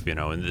stuff, you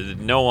know.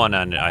 And no one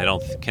on,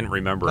 can't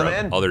remember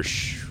other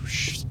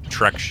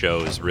Trek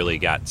shows really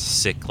got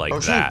sick like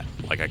that,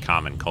 like a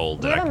common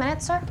cold. Do you have a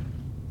minute, sir?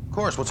 Of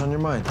course, what's on your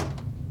mind?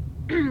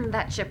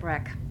 That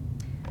shipwreck.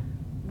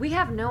 We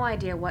have no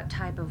idea what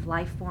type of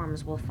life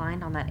forms we'll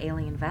find on that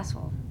alien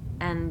vessel.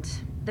 And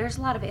there's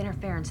a lot of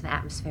interference in the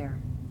atmosphere.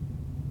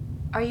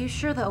 Are you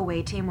sure the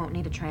away team won't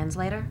need a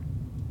translator?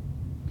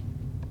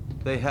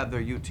 They have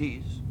their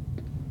UTs,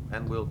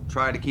 and we'll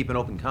try to keep an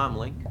open comm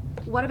link.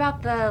 What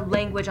about the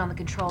language on the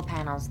control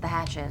panels, the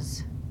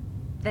hatches?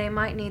 They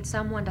might need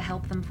someone to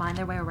help them find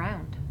their way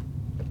around.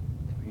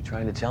 Are you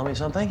trying to tell me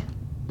something?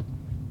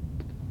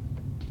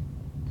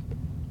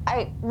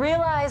 I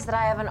realize that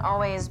I haven't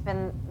always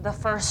been the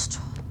first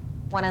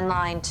one in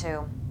line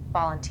to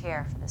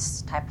volunteer for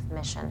this type of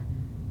mission,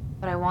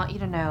 but I want you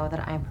to know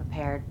that I am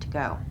prepared to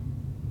go.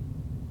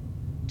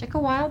 Took a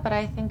while, but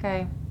I think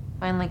I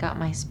finally got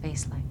my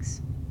space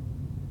legs.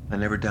 I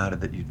never doubted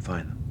that you'd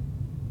find them.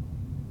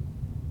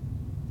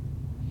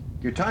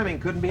 Your timing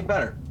couldn't be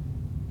better.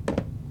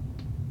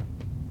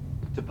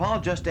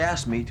 T'Pol just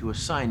asked me to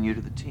assign you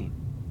to the team.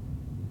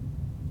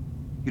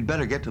 You'd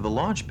better get to the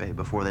launch bay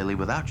before they leave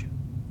without you.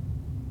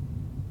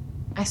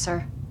 Aye,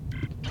 sir.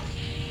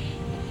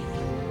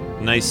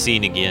 Nice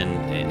scene again,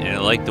 and I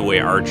like the way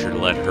Archer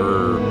let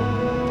her,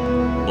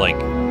 like,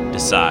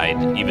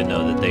 decide, even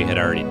though that they had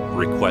already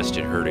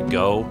requested her to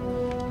go,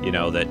 you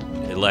know, that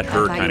it let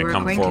her kind of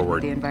come forward.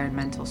 With the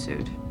environmental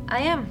suit.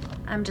 I am.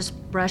 I'm just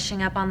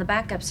brushing up on the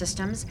backup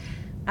systems.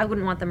 I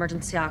wouldn't want the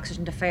emergency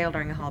oxygen to fail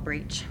during a hull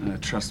breach.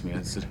 Trust me,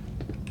 Ensign.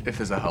 If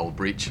there's a hull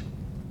breach,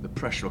 the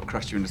pressure will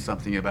crush you into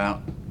something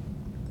about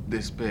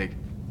this big.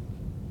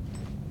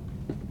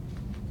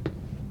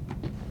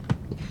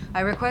 I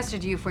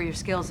requested you for your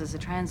skills as a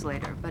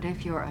translator, but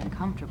if you're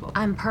uncomfortable...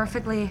 I'm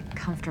perfectly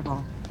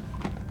comfortable.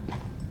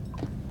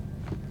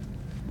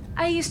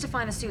 I used to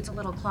find the suits a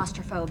little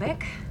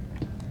claustrophobic,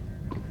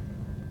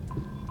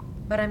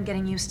 but I'm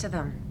getting used to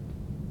them.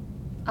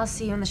 I'll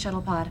see you in the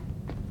shuttle pod.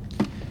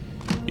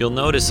 You'll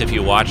notice if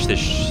you watch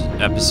this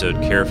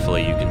episode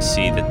carefully, you can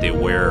see that they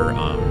wear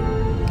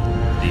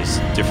these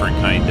different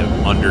kind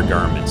of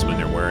undergarments when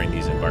they're wearing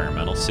these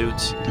environmental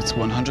suits. It's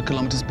 100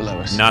 kilometers below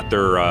us. Not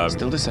their...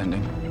 Still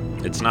descending.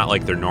 It's not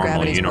like their normal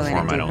Gravity's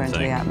uniform, I don't into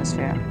think. the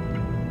atmosphere.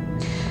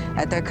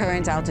 At their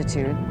current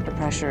altitude, the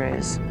pressure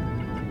is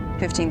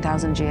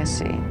 15,000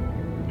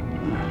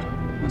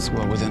 GSC. That's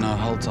well within our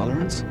hull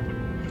tolerance.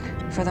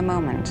 For the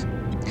moment.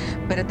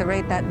 But at the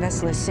rate that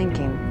vessel is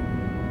sinking,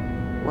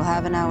 we'll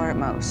have an hour at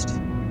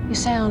most. You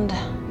sound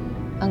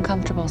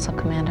uncomfortable,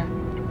 Sub-Commander.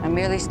 I'm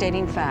merely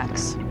stating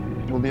facts.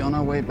 We'll be on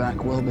our way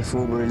back well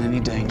before we're in any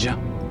danger.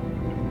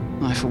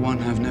 I, for one,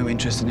 have no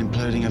interest in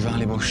imploding a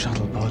valuable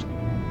shuttle pod.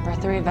 We're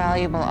 3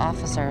 valuable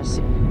officers.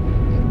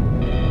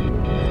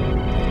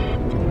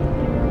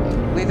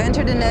 We've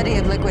entered an eddy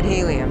of liquid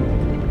helium.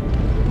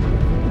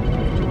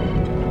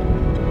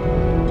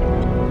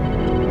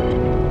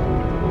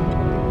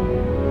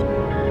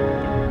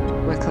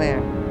 We're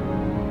clear.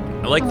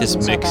 I like this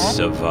mix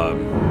of,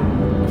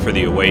 for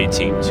the away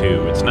team,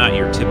 too. It's not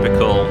your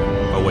typical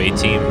away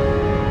team.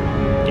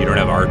 You don't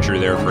have Archer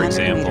there, for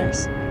example.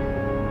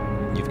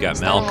 You've got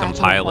Malcolm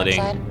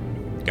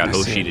piloting, got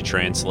Hoshi to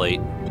translate,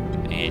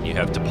 and you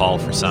have T'Pol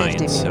for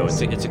science, so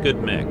it's a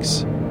good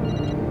mix.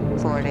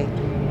 40.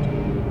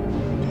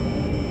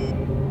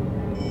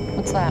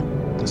 What's that?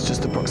 That's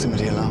just the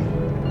proximity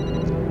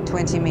alarm.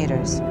 20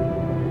 meters.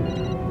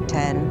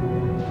 10.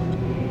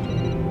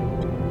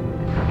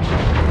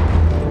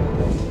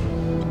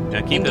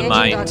 Now keep in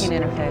mind,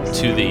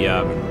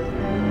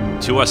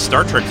 to us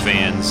Star Trek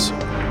fans,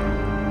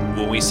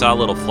 when we saw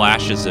little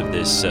flashes of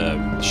this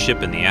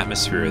ship in the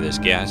atmosphere, this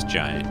gas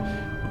giant,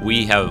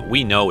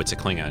 we know it's a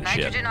Klingon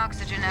ship. Nitrogen,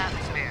 oxygen,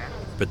 atmosphere.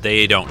 But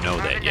they don't know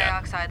that Carbon yet.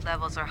 dioxide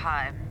levels are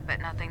high, but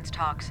nothing's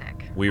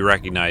toxic. We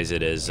recognize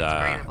it as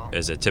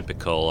a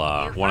typical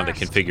one of the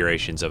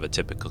configurations of a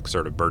typical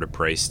sort of bird of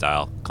prey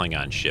style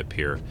Klingon ship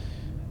here,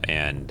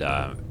 and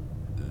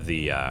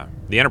the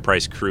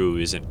Enterprise crew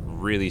isn't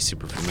really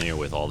super familiar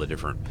with all the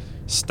different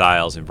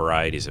styles and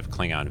varieties of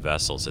Klingon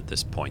vessels at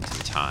this point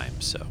in time.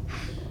 So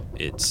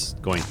it's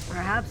going.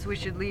 Perhaps we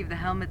should leave the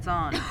helmets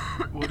on.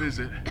 What is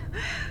it?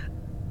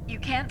 You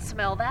can't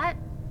smell that?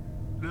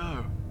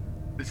 No.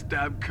 It's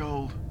damn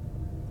cold.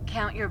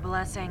 Count your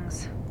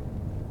blessings.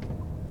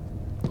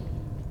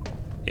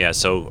 Yeah,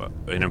 so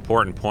an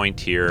important point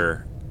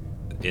here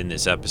in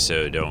this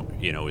episode,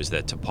 is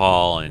that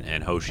T'Pol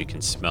and Hoshi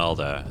can smell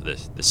the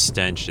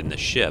stench in the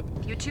ship.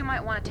 You two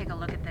might want to take a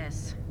look at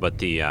this. But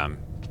the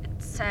It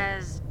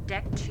says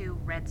Deck 2,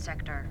 Red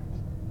Sector.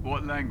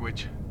 What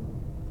language?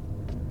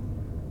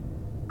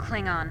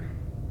 Klingon.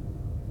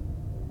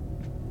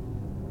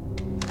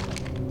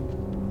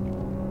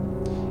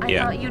 I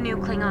thought you knew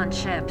Klingon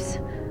ships.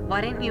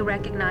 Why didn't you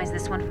recognize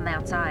this one from the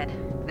outside?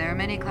 There are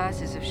many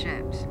classes of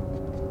ships.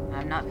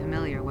 I'm not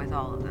familiar with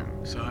all of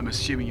them. So I'm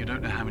assuming you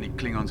don't know how many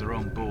Klingons are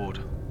on board.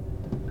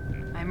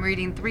 I'm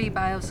reading 3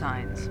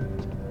 biosigns.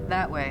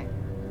 That way.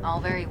 All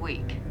very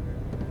weak.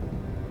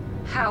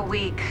 How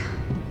weak?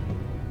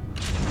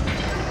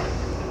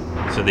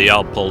 So they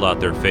all pulled out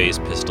their phase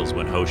pistols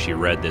when Hoshi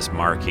read this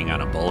marking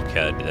on a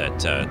bulkhead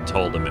that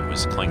told them it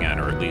was Klingon,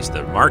 or at least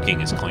the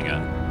marking is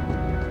Klingon.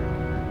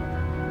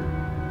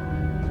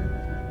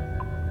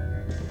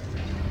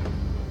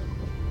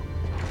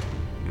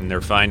 And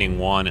they're finding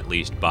one, at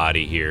least,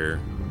 body here.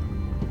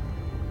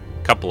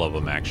 A couple of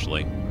them,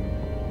 actually.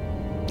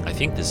 I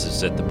think this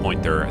is at the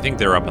point I think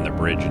they're up on the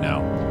bridge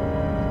now.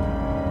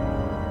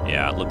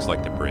 Yeah, it looks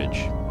like the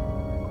bridge.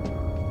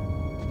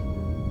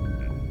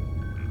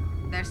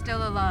 They're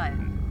still alive.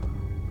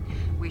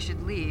 We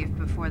should leave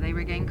before they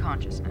regain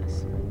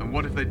consciousness. And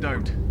what if they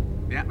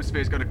don't? The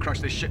atmosphere's going to crush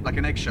this ship like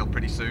an eggshell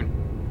pretty soon.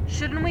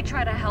 Shouldn't we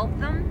try to help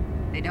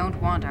them? They don't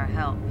want our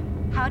help.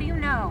 How do you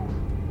know?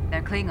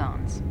 They're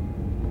Klingons.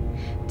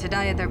 To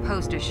die at their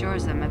post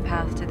assures them a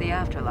path to the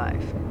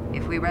afterlife.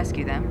 If we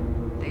rescue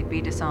them, they'd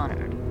be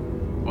dishonored.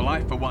 Well,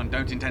 I, for one,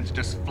 don't intend to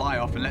just fly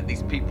off and let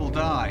these people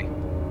die.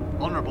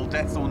 Honorable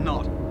deaths or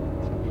not.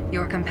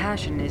 Your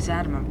compassion is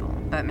admirable,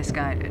 but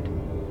misguided.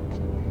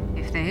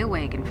 If they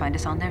awake and find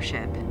us on their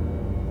ship,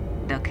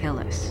 they'll kill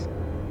us.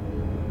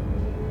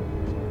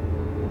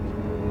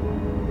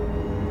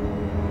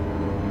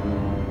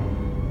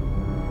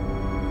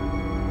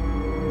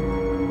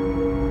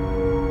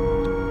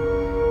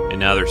 And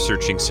now they're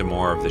searching some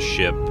more of the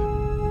ship.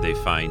 They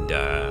find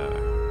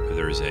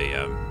there's a...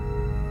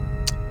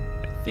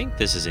 I think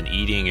this is an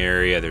eating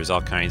area. There's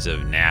all kinds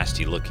of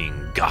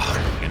nasty-looking gunk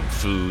and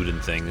food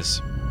and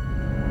things.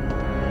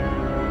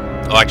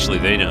 Oh, actually,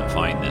 they didn't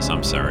find this.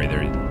 I'm sorry.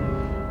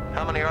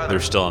 How many are there? They're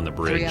still on the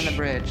bridge. 3 on the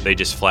bridge. They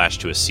just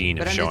flashed to a scene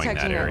of But I'm showing that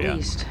detecting area. at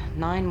least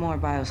 9 more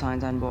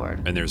biosigns on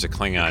board. And there's a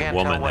Klingon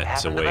woman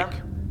that's awake.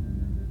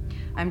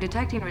 I'm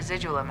detecting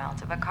residual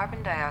amounts of a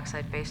carbon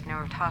dioxide-based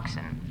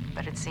neurotoxin,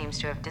 but it seems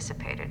to have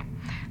dissipated.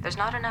 There's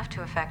not enough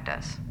to affect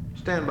us.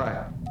 Stand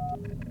by.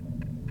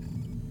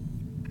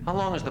 How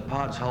long is the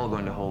pod's hull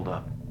going to hold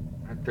up?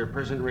 At their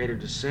present rate of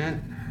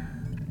descent,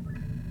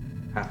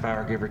 half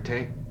hour give or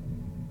take.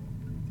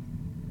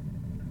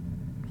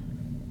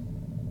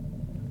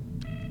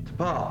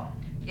 T'Pol,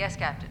 Yes,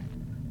 Captain.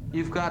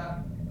 you've got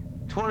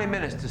 20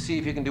 minutes to see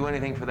if you can do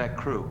anything for that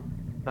crew.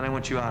 Then I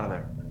want you out of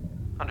there.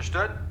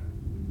 Understood?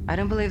 I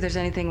don't believe there's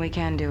anything we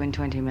can do in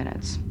 20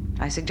 minutes.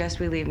 I suggest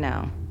we leave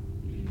now.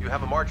 You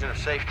have a margin of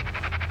safety.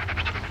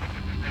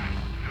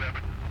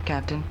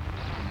 Captain.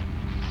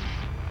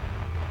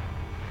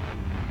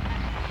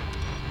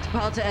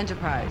 T'Pol to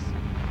Enterprise.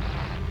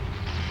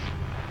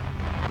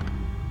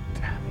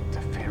 Damn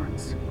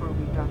interference. Or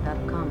we dropped out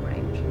of comm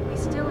range. We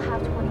still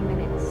have 20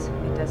 minutes.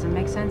 It doesn't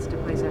make sense to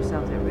place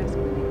ourselves at risk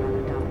when they'd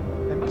rather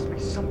die. There must be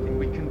something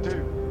we can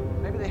do.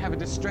 Maybe they have a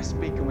distress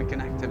beacon we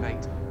can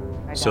activate.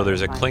 So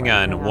there's a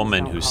Klingon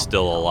woman who's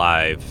still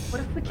alive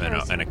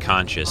and a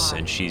conscious,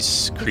 and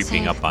she's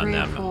creeping up on 3 or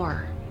them.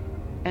 4.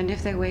 And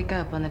if they wake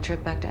up on the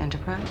trip back to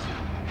Enterprise?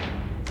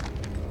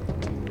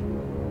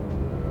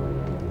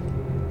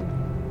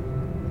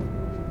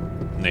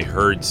 And they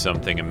heard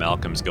something, and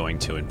Malcolm's going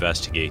to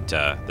investigate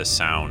the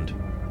sound.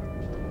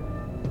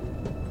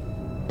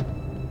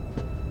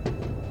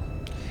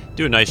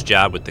 Do a nice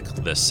job with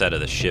the set of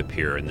the ship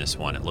here in this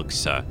one. It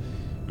looks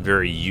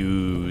very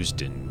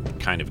used and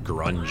kind of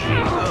grungy.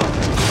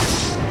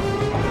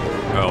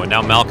 Oh, and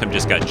now Malcolm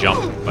just got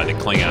jumped by the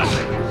Klingon.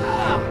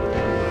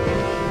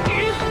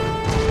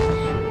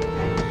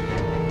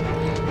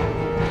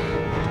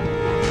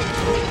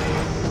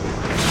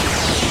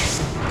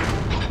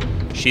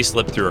 She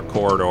slipped through a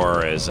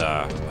corridor as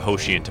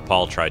Hoshi and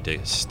T'Pol tried to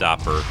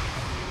stop her.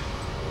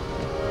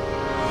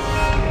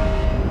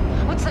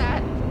 What's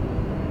that?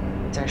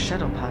 It's our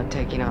shuttle pod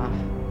taking off.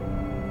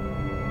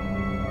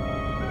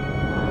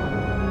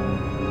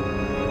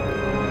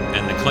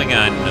 And the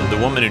Klingon, the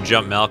woman who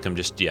jumped Malcolm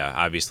just,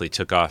 obviously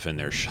took off in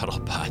their shuttle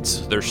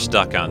pods. They're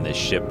stuck on this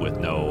ship with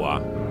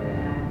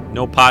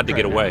no pod to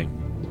get away.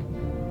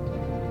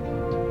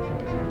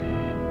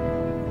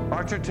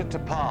 Archer to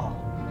T'Pol.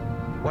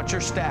 What's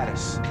your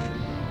status?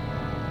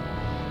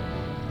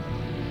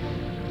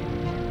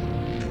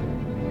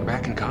 We're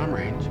back in comm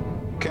range.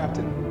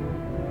 Captain.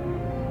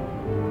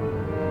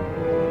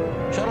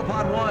 Shuttle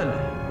Pod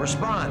 1,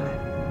 respond.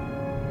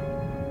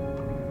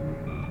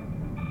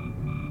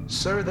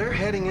 Sir, they're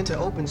heading into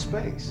open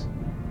space.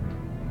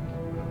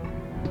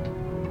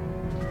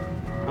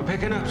 I'm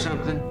picking up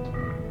something.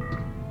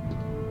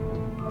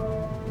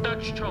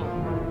 Dutch Cho,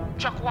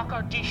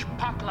 Chakwaka Dish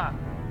Pakla.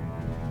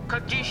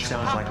 Kadish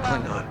Sounds like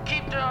Klingon.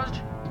 Keep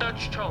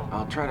Dutch Cho.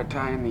 I'll try to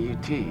tie in the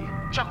UT.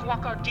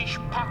 Chakwaka Dish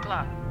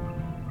Pakla.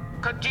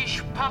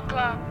 Kadish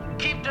Pakla.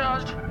 Keep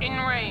in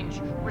range.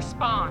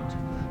 Respond.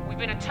 We've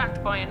been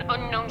attacked by an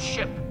unknown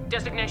ship.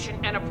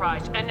 Designation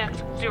Enterprise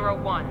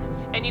NX-01.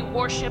 Any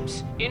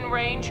warships in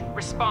range?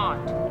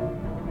 Respond.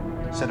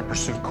 Set a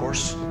pursuit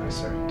course. Aye,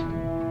 sir.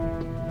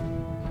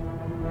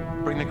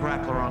 Bring the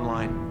grappler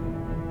online.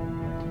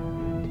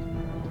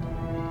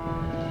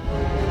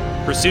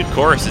 Pursuit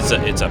course, it's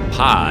a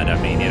pod.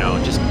 I mean,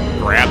 just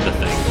grab the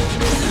thing.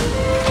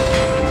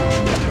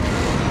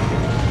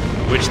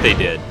 Which they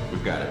did.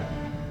 We've got it.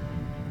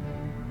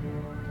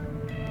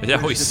 It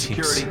always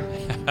seems...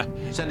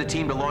 Security. Send a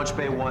team to Launch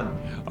Bay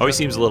 1. Always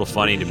seems a little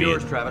funny to me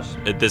Yours, Travis.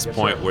 at this Yes,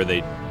 point sir. where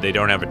they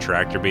don't have a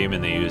tractor beam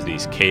and they use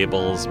these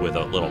cables with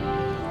a little,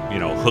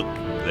 hook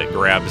that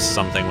grabs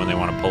something when they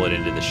want to pull it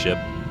into the ship.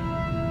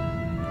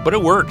 But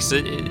it works.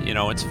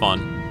 It's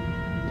fun.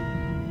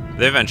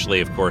 They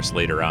eventually, of course,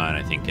 later on,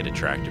 I think, get a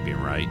tractor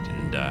beam right,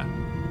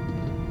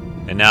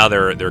 and now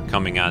they're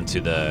coming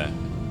onto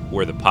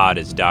where the pod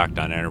is docked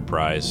on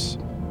Enterprise.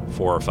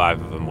 4 or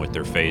 5 of them with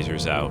their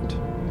phasers out.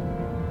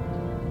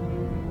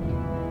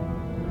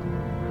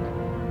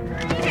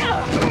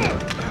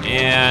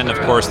 And, of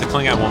course, the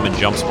Klingon woman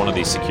jumps one of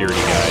these security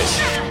guys.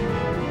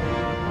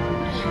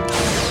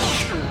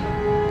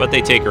 But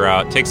they take her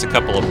out. Takes a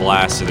couple of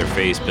blasts of their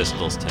phase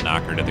pistols to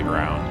knock her to the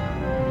ground.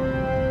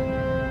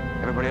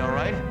 Everybody all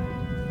right?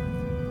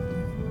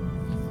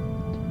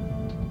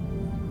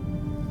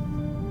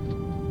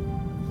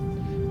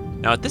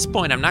 Now, at this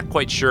point, I'm not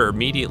quite sure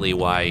immediately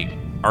why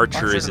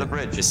Archer Archer is to the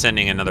bridge.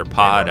 sending another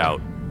pod out.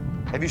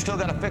 Have you still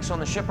got a fix on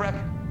the shipwreck?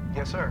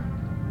 Yes, sir.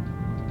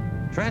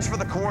 Transfer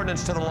the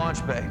coordinates to the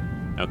launch bay.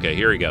 Okay,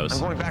 here he goes. I'm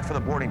going back for the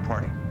boarding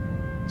party.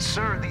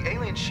 Sir, the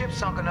alien ship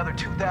sunk another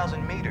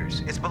 2,000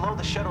 meters. It's below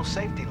the shuttle's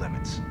safety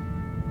limits.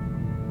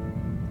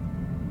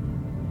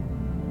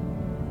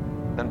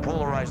 Then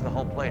polarize the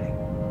hull plating.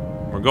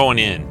 We're going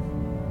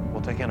in.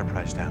 We'll take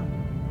Enterprise down.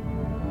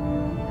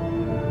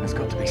 There's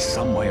got to be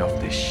some way off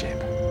this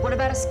ship. What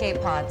about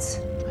escape pods?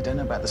 I don't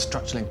know about the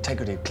structural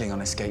integrity of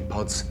Klingon escape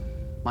pods.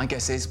 My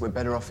guess is we're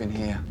better off in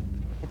here.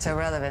 It's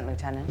irrelevant,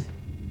 Lieutenant.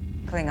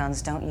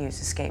 Klingons don't use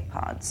escape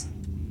pods.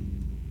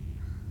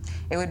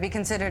 It would be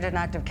considered an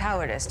act of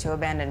cowardice to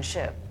abandon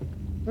ship.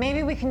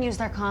 Maybe we can use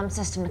their comm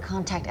system to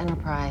contact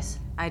Enterprise.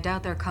 I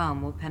doubt their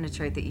comm will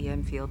penetrate the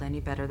EM field any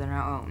better than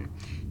our own.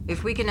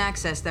 If we can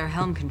access their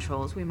helm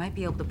controls, we might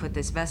be able to put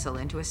this vessel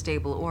into a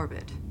stable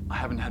orbit. I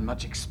haven't had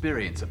much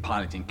experience at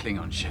piloting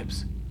Klingon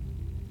ships.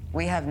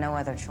 We have no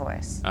other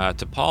choice.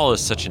 T'Pol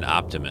is such an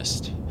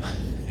optimist.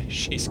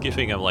 She's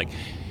giving him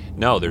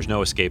no, there's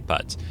no escape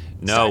pods.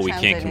 No, Start we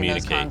can't translating those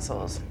communicate.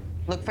 consoles.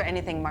 Look for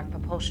anything marked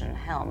propulsion,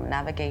 helm,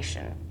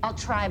 navigation. I'll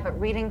try, but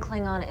reading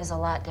Klingon is a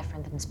lot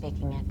different than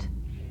speaking it.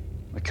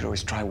 We could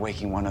always try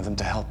waking one of them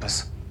to help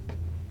us.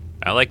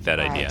 I like that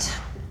idea. Right.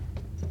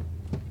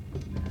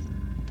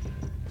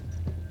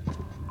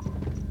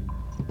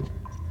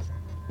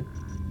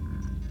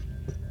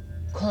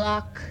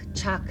 Clock,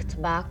 chak,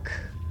 tabak,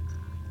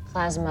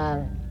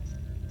 plasma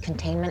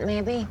containment,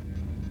 maybe?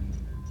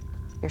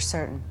 You're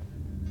certain?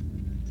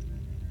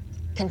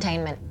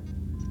 Containment.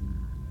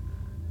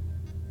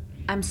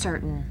 I'm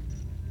certain.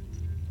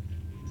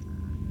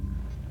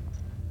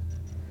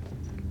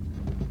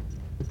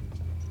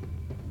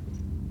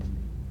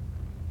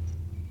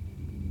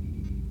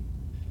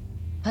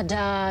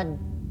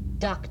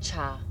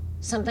 Padadakcha.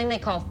 Something they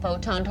call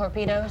photon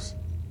torpedoes.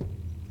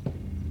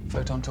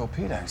 Photon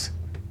torpedoes?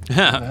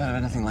 Never heard of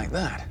anything like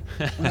that.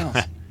 What else?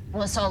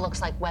 Well, this all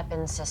looks like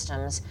weapons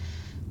systems.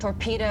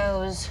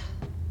 Torpedoes,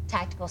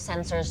 tactical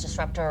sensors,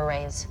 disruptor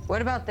arrays.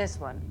 What about this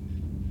one?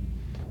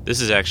 This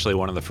is actually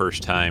one of the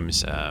first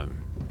times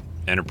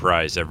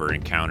Enterprise ever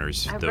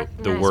encounters I the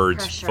recognize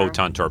words pressure.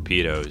 photon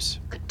torpedoes.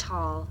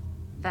 Tall.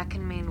 That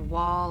can mean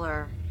wall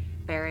or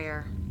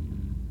barrier.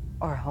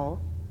 Or hole?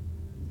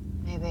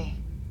 Maybe.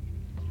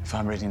 If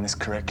I'm reading this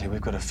correctly,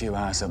 we've got a few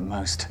hours at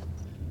most.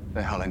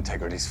 Their hull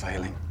integrity's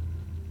failing.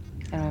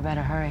 Then we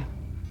better hurry.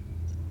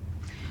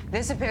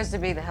 This appears to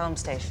be the helm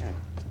station.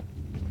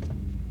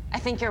 I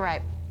think you're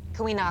right.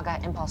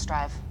 Kuinaga, impulse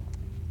drive.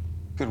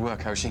 Good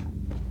work, Hoshi.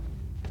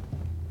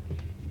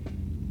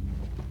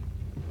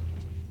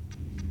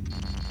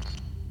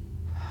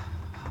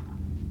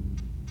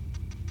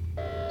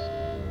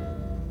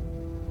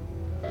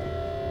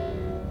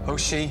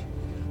 Hoshi,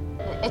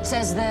 It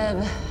says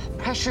the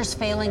pressure's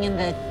failing in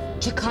the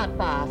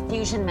Chakotba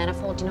fusion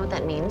manifold. Do you know what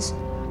that means?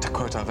 to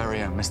quote our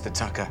very own Mr.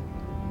 Tucker,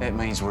 it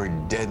means we're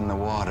dead in the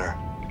water.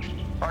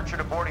 Archer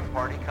to boarding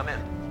party, come in.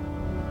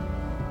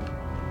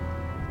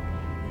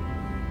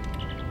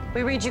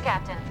 We read you,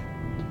 Captain.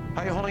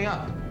 How you holding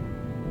up?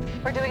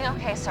 We're doing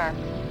okay, sir.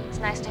 It's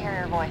nice to hear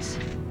your voice.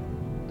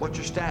 What's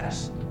your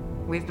status?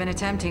 We've been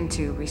attempting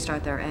to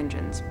restart their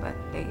engines, but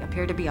they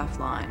appear to be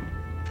offline.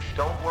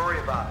 Don't worry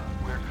about it.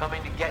 We're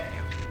coming to get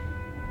you.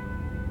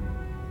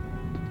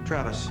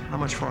 Travis, how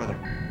much farther?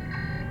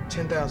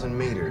 10,000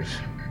 meters,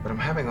 but I'm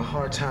having a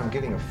hard time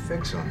getting a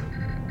fix on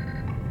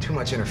them. Too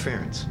much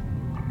interference.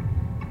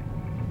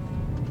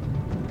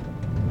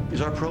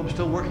 Is our probe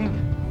still working?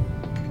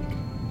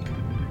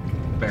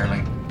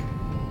 Barely.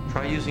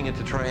 Try using it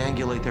to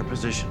triangulate their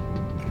position.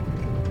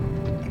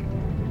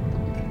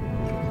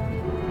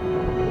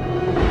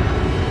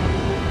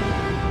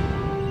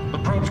 The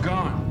probe's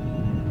gone.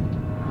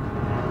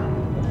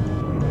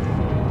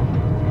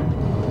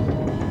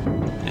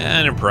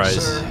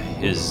 Enterprise Sir,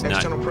 is not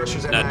external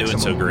pressure's at doing so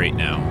maximum. great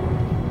now.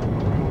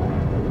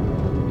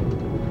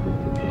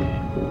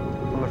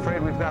 I'm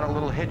afraid we've got a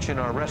little hitch in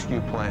our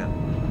rescue plan.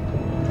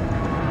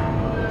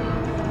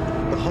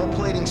 The hull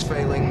plating's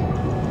failing.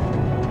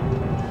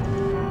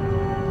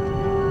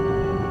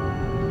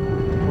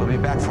 We'll be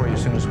back for you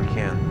as soon as we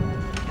can.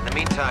 In the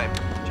meantime,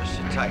 just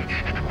sit tight.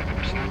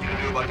 See what you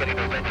can do about getting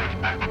those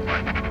engines back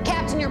online.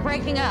 Captain, you're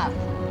breaking up.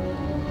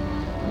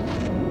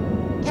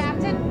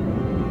 Captain?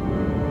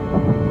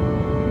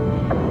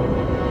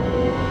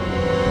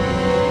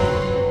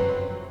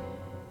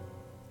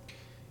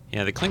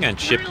 Yeah, the Klingon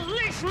ship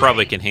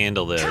probably can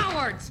handle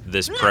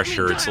this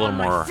pressure. It's a little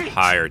more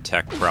higher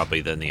tech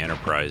probably than the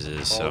Enterprise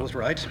is. So. Paul was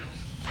right.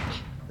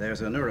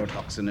 There's a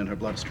neurotoxin in her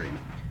bloodstream.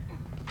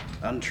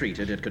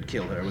 Untreated, it could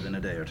kill her within a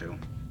day or two.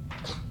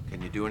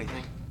 Can you do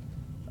anything?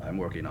 I'm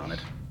working on it.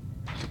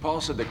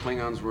 Paul said the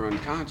Klingons were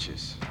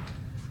unconscious.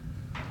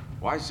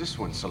 Why is this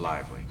one so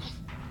lively?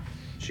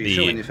 She's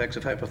showing the effects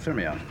of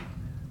hypothermia.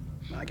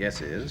 My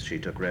guess is she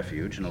took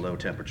refuge in a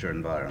low-temperature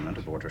environment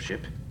aboard her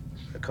ship.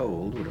 The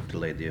cold would have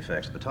delayed the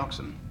effects of the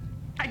toxin.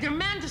 I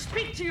demand to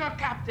speak to your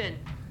captain.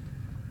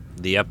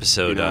 The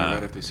episode,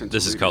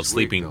 this is called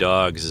Sleeping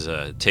Dogs, is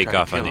a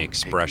takeoff on the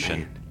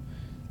expression,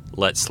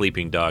 let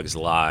sleeping dogs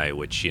lie,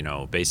 which, you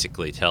know,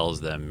 basically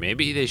tells them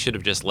maybe they should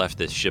have just left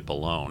this ship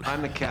alone.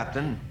 I'm the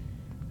captain.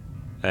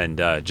 And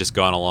just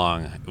gone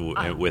along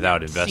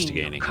without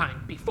investigating. I've seen your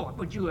kind before,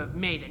 but you have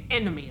made an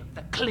enemy of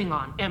the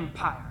Klingon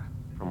Empire.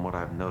 From what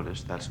I've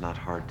noticed, that's not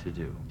hard to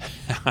do.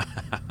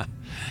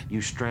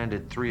 You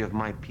stranded 3 of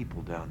my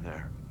people down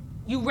there.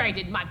 You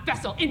raided my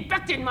vessel,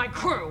 infected my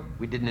crew.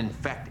 We didn't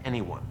infect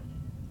anyone.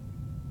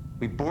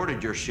 We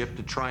boarded your ship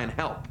to try and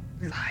help.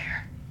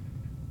 Liar.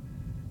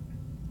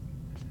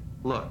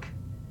 Look,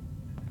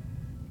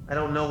 I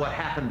don't know what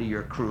happened to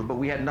your crew, but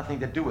we had nothing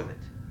to do with it.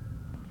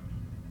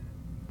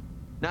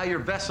 Now your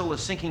vessel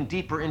is sinking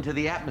deeper into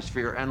the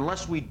atmosphere.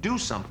 Unless we do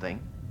something,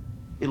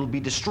 it'll be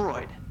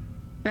destroyed.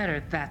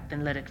 Better that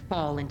than let it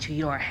fall into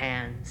your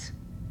hands.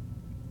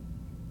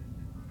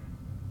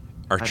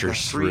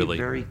 Archer's really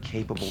very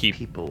capable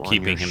people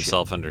keeping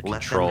himself under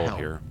control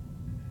here.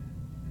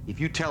 If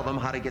you tell them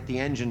how to get the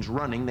engines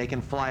running, they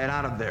can fly it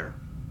out of there.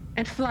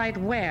 And fly it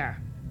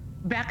where?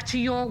 Back to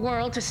your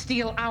world to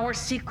steal our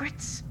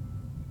secrets?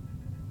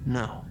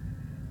 No.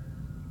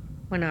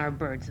 When our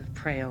birds of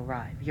prey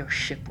arrive, your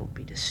ship will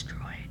be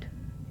destroyed.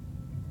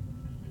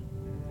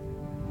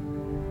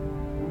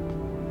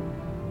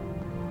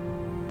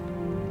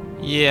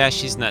 Yeah,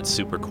 she's not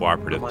super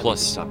cooperative. Plus,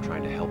 stop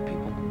trying to help people.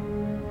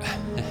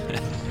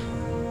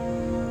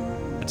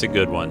 That's a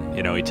good one.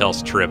 You know, he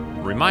tells Trip,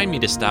 "Remind me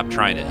to stop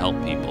trying to help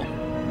people."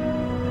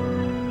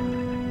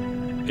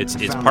 It's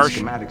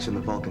schematics in the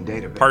Vulcan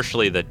database.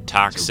 Partially the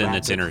toxin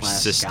that's in her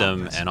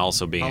system, and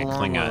also being a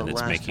Klingon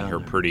that's making her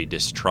pretty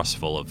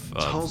distrustful of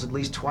Hull's at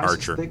least twice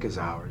Archer. as thick as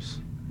ours,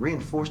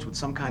 reinforced with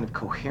some kind of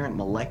coherent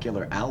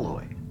molecular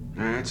alloy.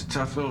 It's a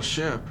tough little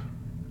ship,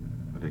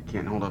 but it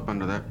can't hold up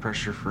under that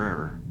pressure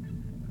forever.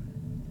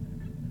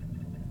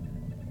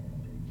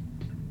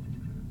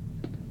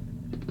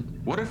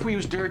 What if we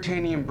use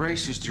Duratanium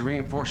braces to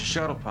reinforce a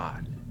shuttle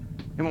pod?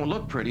 It won't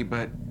look pretty,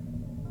 but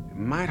it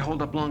might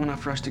hold up long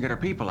enough for us to get our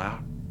people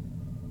out.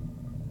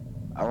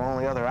 Our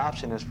only other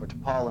option is for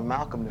T'Pol and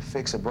Malcolm to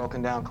fix a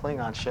broken-down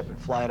Klingon ship and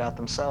fly it out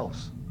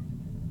themselves.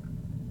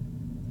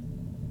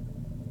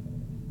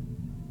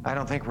 I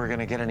don't think we're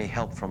gonna get any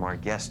help from our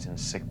guest in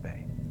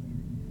sickbay.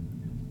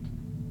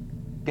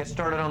 Get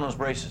started on those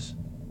braces.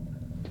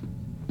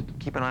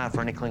 Keep an eye out for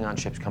any Klingon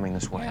ships coming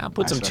this way. Yeah, I'll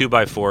put some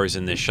 2x4s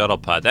in this shuttle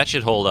pod. That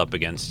should hold up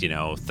against, you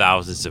know,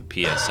 thousands of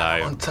PSI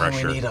of One time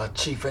pressure. we need our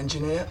chief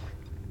engineer.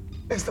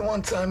 It's the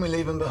one time we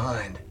leave him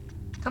behind.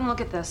 Come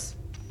look at this.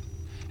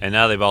 And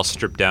now they've all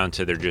stripped down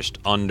to their just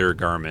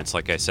undergarments,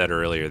 like I said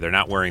earlier. They're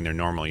not wearing their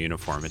normal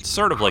uniform. It's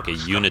sort of like a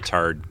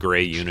unitard,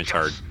 gray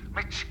unitard,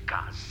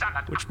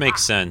 which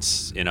makes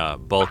sense. In a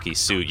bulky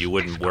suit, you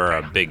wouldn't wear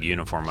a big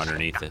uniform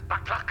underneath it.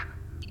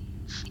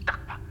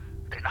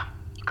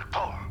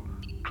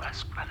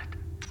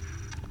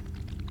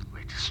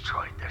 We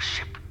destroyed their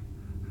ship,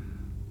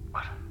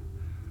 but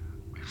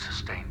we've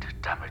sustained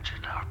damage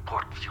in our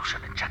port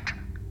fusion injector.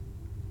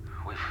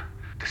 We've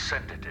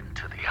descended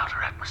into the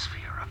outer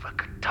atmosphere of a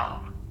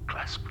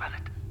Catal-class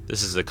planet.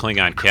 This is the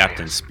Klingon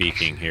captain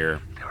speaking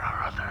here There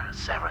are other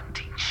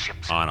Zarantine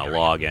ships on a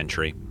log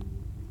entry.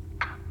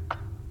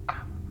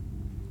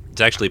 It's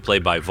actually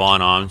played by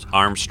Vaughn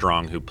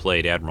Armstrong, who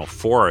played Admiral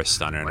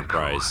Forrest on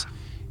Enterprise.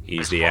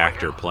 He's the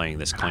actor playing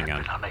this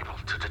Klingon. Unable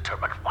to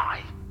determine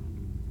why.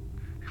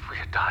 If we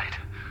had died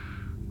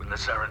when the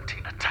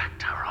Zarantine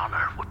attacked, our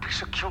honor would be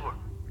secure.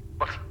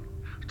 But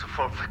to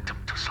fall victim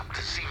to some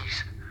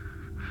disease,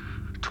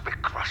 to be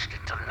crushed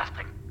into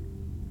nothing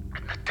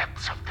in the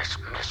depths of this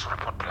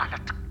miserable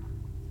planet.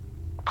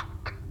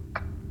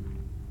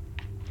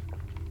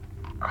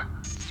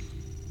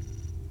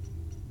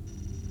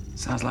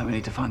 Sounds like we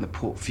need to find the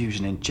port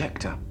fusion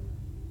injector.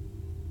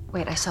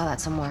 Wait, I saw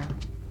that somewhere.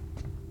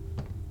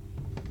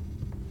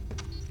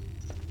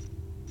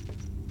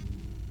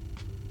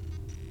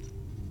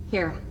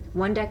 Here,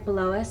 one deck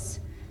below us.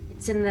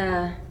 It's in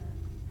the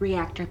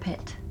reactor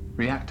pit.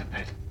 Reactor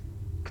pit?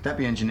 Could that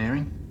be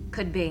engineering?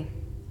 Could be.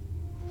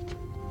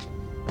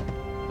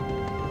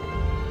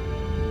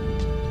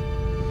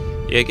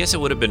 Yeah, I guess it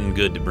would have been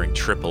good to bring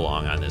Trip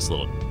along on this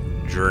little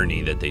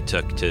journey that they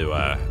took to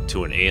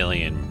an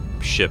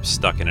alien ship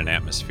stuck in an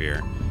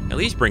atmosphere. At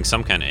least bring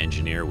some kind of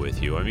engineer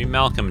with you. I mean,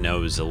 Malcolm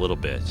knows a little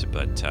bit,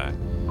 but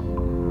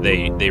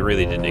they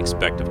really didn't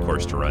expect, of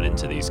course, to run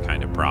into these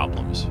kind of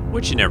problems,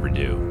 which you never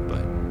do,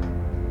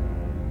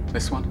 but...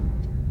 This one?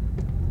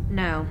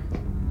 No.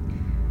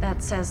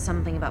 That says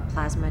something about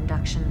plasma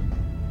induction.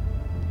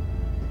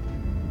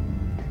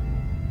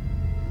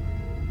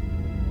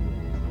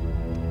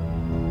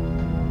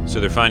 So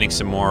they're finding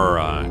some more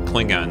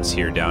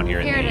Klingons down here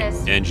Here in it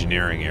is. the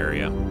engineering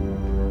area.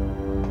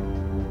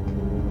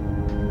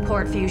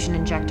 Port fusion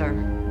injector.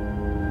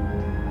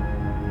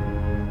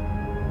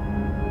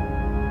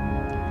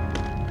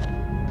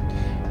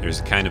 There's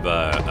kind of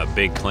a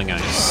big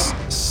Klingon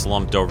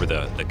slumped over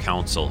the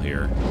council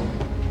here.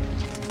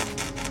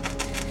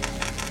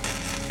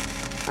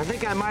 I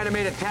think I might have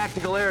made a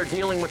tactical error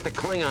dealing with the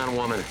Klingon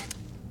woman.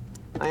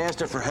 I asked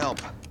her for help.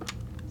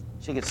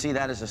 She could see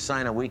that as a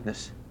sign of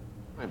weakness.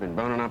 I've been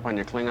boning up on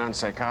your Klingon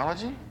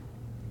psychology?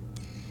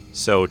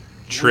 So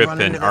Trip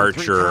run and into them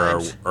 3 Archer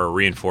times. are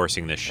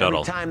reinforcing the shuttle.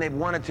 Every time they've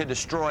wanted to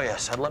destroy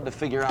us. I'd love to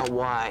figure out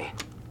why.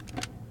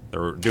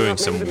 They're doing Maybe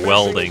some the best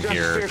welding thing is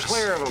just here. to steer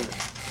clear of them.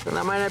 And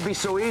that might not be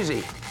so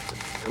easy.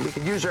 And we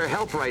could use our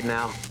help right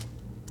now.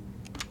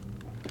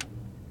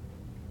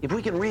 If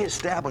we can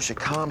reestablish a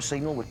comm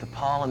signal with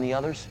T'Pol and the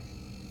others,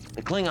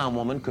 the Klingon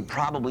woman could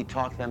probably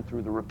talk them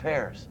through the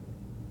repairs.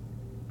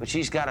 But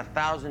she's got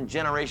 1,000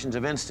 generations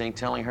of instinct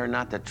telling her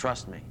not to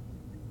trust me.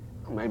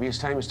 Well, maybe it's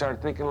time you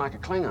started thinking like a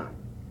Klingon.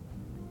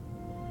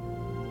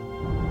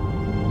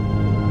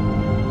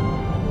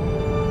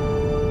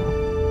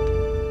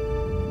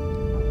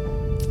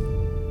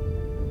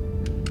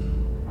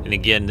 And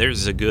again,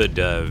 there's a good,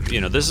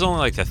 this is only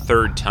like the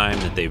 3rd time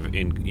that they've,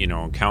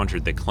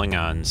 encountered the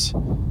Klingons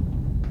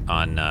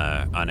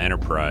on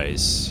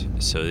Enterprise.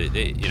 So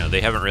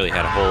they haven't really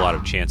had a whole lot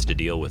of chance to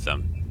deal with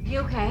them.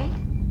 You okay?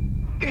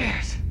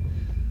 Yes.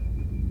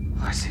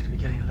 I seem to be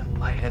getting a little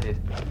lightheaded.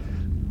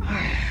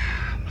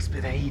 Must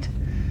be the heat.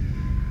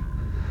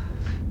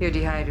 You're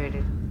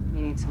dehydrated.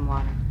 You need some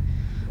water.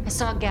 I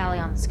saw a galley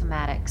on the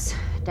schematics.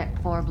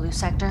 Deck 4, blue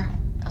sector.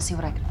 I'll see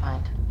what I can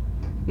find.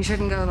 You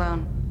shouldn't go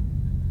alone.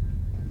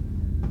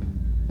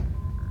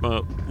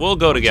 Well, we'll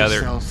go together,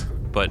 yourself.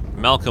 but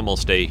Malcolm will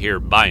stay here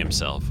by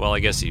himself. Well, I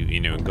guess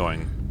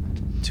going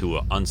to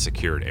an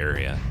unsecured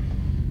area.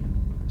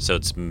 So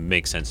it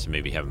makes sense to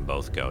maybe have them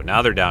both go.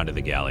 Now they're down to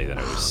the galley that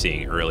I was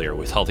seeing earlier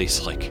with all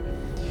these, like,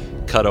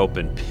 cut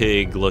open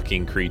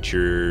pig-looking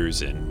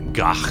creatures and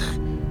gach.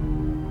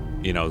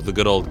 The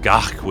good old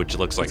gach, which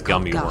looks like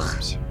gummy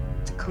worms.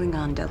 It's a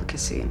Klingon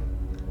delicacy,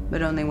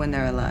 but only when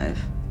they're alive.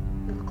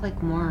 They look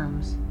like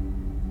worms.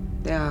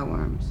 They are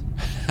worms.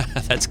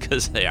 That's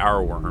because they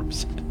are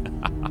worms.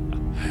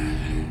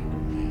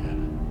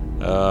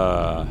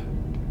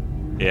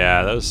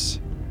 Yeah,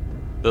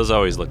 those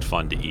always looked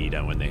fun to eat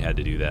when they had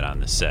to do that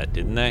on the set,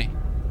 didn't they?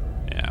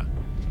 Yeah.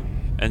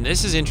 And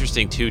this is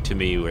interesting, too, to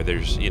me, where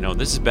there's,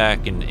 this is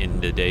back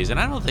in the days, and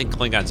I don't think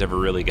Klingons ever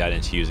really got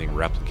into using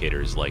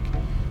replicators like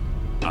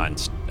on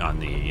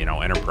the,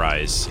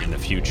 Enterprise in the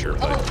future,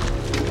 but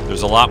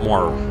there's a lot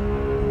more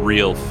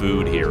real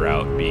food here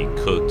out being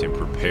cooked and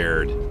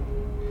prepared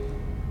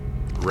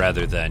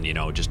rather than,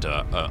 just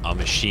a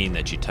machine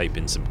that you type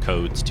in some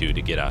codes to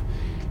get a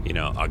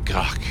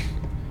gok,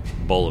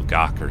 bowl of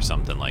gok or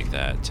something like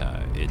that.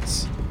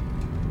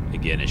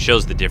 It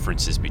shows the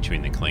differences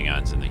between the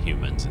Klingons and the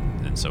humans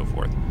and so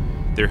forth.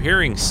 They're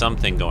hearing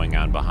something going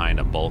on behind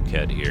a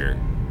bulkhead here,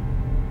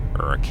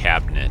 or a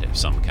cabinet of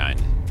some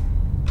kind.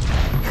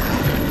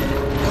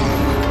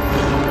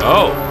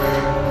 Oh,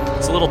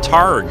 it's little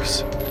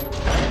Targs.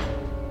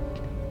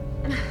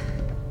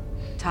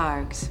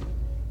 Targs.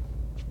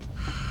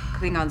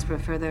 Klingons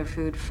prefer their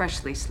food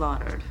freshly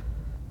slaughtered.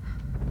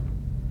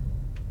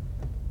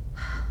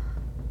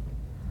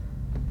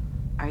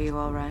 Are you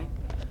all right?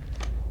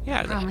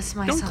 Yeah, Promise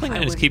don't myself I Klingons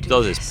wouldn't keep do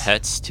those as this.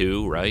 pets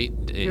too, right?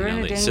 You're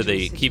in a So they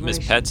dangerous keep them as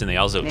situation. pets and they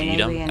also In an eat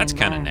them. alien That's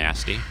kind of environment.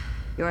 nasty.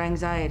 Your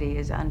anxiety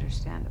is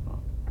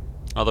understandable.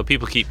 Although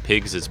people keep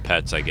pigs as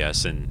pets, I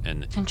guess, and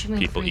Don't you mean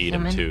people free eat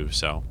them human? too.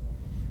 So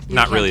You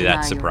not can't really deny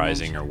that your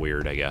surprising nature. or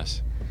weird, I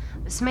guess.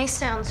 This may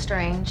sound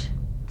strange,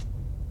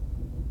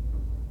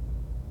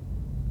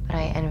 but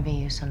I envy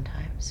you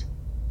sometimes.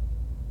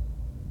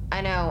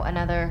 I know,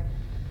 another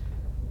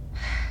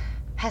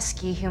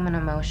pesky human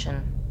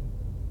emotion.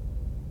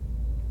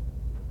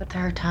 But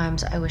there are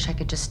times I wish I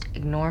could just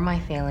ignore my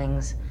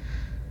feelings,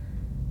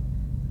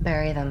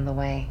 bury them the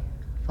way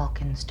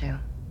Vulcans do.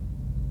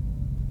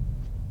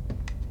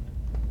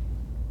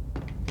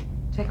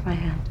 Take my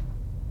hand.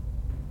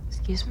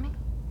 Excuse me?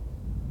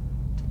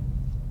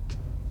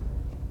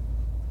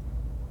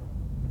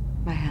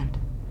 My hand.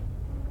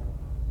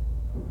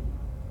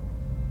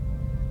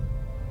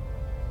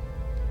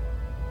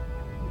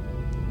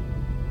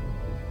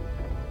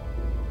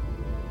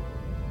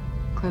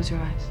 Close your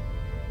eyes.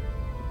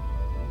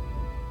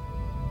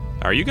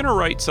 Are you going to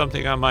write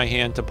something on my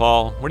hand to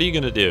Paul? What are you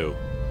going to do?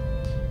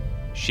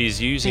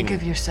 She's using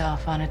Think of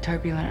yourself on a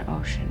turbulent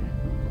ocean.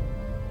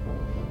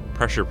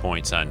 pressure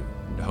points on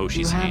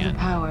Hoshi's You have hand. the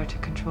power to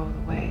control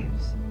the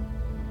waves.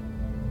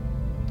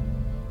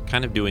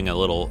 Kind of doing a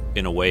little,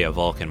 in a way, a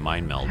Vulcan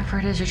mind meld. Whatever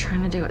it is you're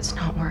trying to do, it's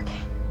not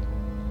working.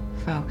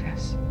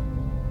 Focus.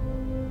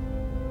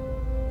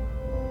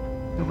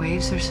 The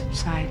waves are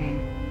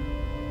subsiding.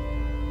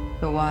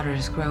 The water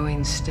is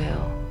growing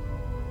still.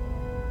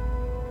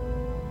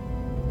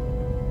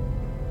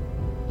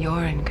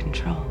 You're in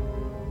control.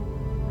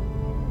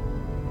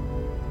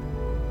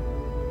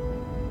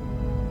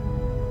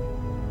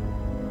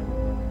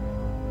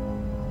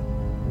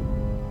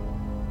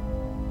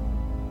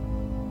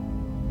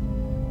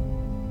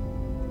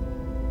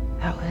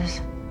 That was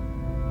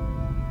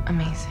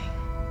amazing.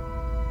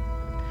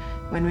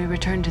 When we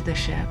return to the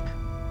ship,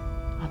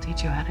 I'll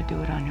teach you how to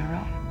do it on your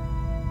own.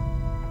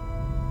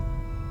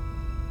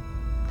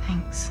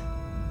 Thanks.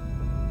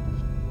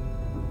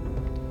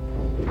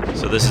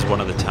 So this is one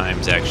of the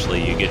times,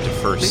 actually, you get to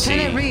first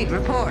Lieutenant see Reed,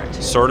 report.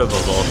 sort of a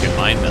Vulcan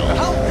mind meld.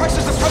 Hull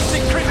pressure's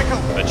approaching critical.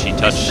 But she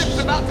This touched ship's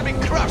about to be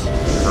crushed.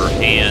 her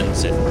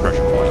hands and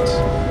pressure points.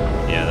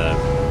 Yeah,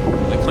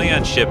 the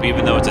Klingon ship,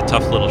 even though it's a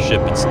tough little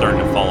ship, it's starting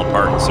to fall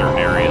apart in certain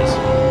areas.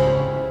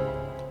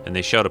 And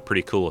they showed a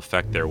pretty cool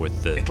effect there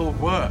with the It'll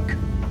work.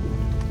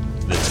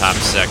 the top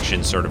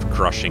section sort of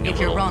crushing a If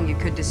little. you're wrong, you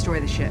could destroy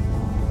the ship.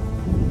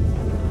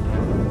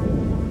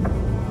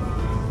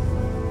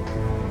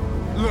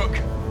 Look,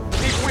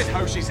 even with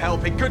Hoshi's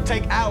help, it could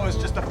take hours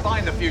just to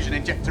find the fusion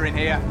injector in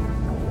here.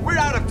 We're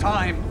out of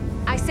time.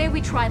 I say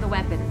we try the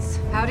weapons.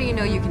 How do you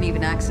know you can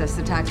even access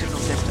the tactical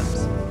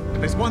systems?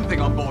 There's one thing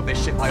on board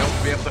this ship I ought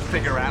to be able to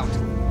figure out.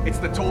 It's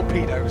the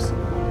torpedoes.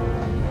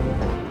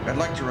 I'd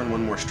like to run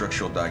one more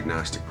structural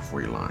diagnostic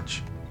before you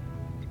launch.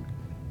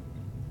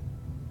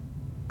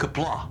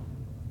 Qapla'.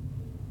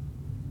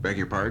 Beg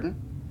your pardon?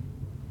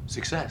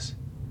 Success.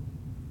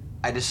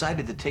 I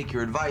decided to take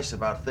your advice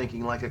about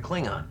thinking like a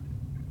Klingon.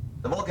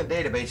 The Vulcan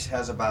database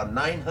has about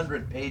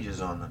 900 pages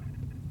on them.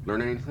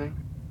 Learn anything?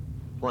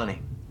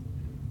 Plenty.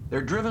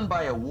 They're driven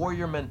by a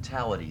warrior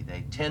mentality.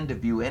 They tend to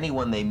view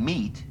anyone they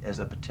meet as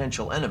a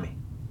potential enemy.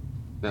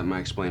 That might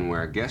explain why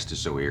our guest is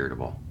so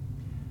irritable.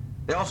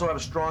 They also have a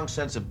strong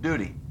sense of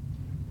duty.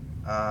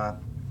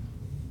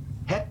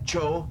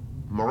 Hetcho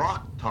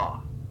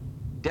Marakta.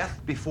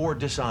 Death before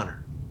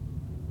dishonor.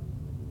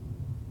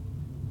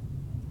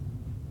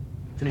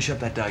 Finish up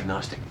that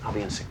diagnostic. I'll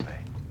be in sick bay.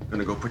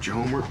 Gonna go put your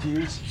homework to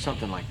use?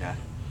 Something like that.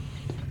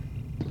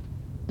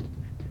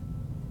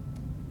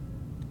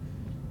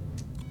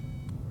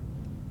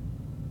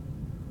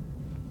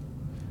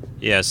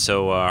 Yeah,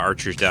 so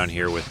Archer's down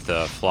here with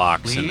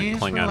Phlox and the Please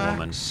Klingon relax.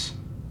 woman.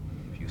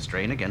 If you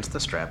strain against the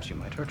straps, you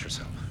might hurt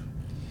yourself.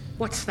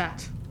 What's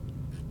that?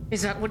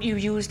 Is that what you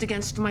used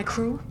against my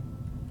crew?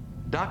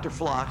 Dr.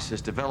 Phlox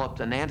has developed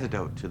an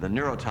antidote to the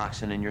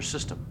neurotoxin in your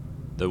system.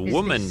 The Is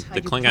woman, this how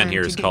the you Klingon plan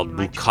here to is called gain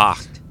my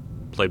Bukak,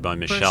 played by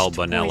Michelle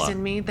First Bonella.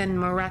 poison me, then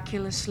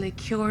miraculously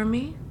cure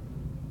me?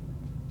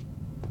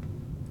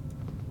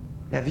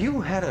 Have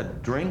you had a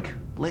drink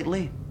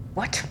lately?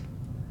 What?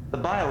 The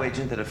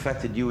bioagent that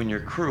affected you and your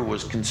crew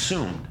was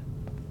consumed,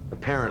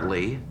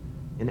 apparently,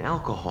 in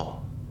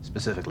alcohol.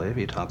 Specifically,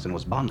 Vitoxin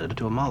was bonded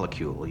to a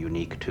molecule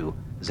unique to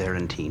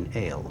Zarantine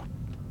ale.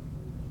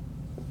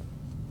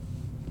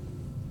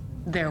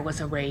 There was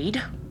a raid?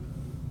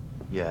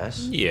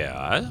 Yes.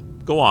 Yeah,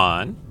 go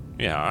on.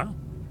 Yeah.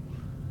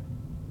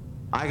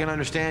 I can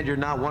understand you're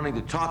not wanting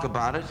to talk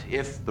about it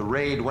if the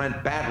raid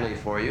went badly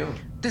for you.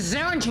 The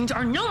Zarantines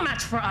are no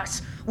match for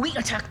us! We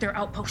attacked their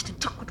outpost and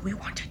took what we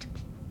wanted.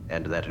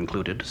 And that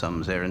included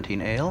some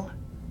Zarantine ale?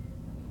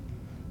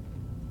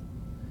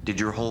 Did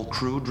your whole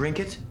crew drink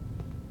it?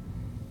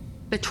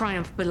 The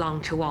Triumph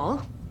belonged to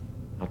all.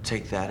 I'll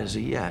take that as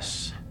a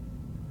yes.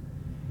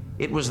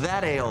 It was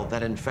that ale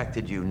that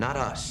infected you, not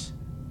us.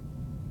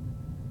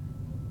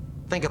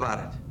 Think about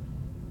it.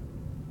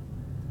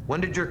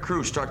 When did your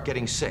crew start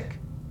getting sick?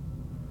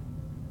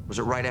 Was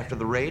it right after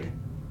the raid?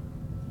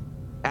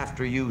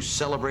 After you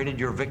celebrated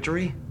your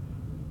victory?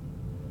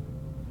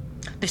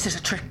 This is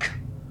a trick.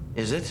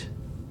 Is it?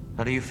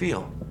 How do you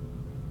feel?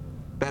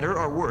 Better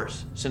or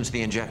worse since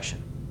the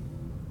injection?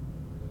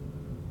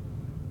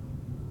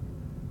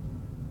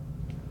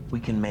 We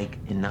can make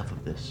enough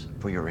of this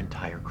for your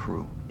entire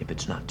crew if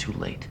it's not too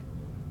late.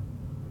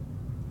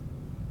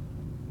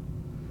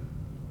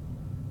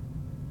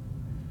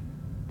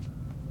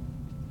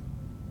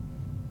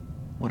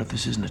 What if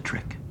this isn't a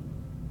trick?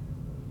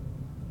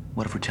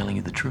 What if we're telling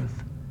you the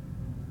truth?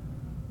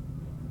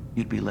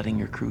 You'd be letting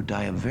your crew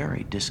die a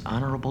very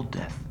dishonorable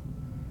death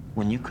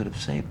when you could have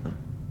saved them.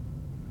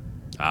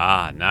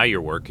 Ah, now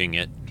you're working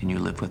it. Can you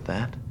live with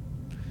that?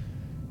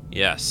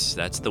 Yes,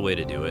 that's the way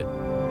to do it.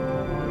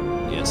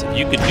 Yes, if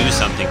you could do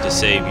something to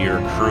save your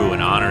crew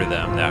and honor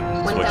them,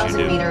 that's what you 1,000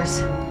 do. meters.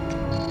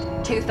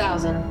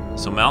 2,000.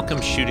 So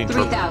Malcolm's shooting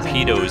 3,000.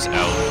 torpedoes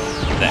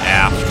out the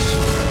aft.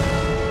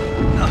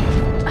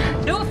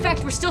 No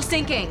effect, we're still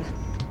sinking.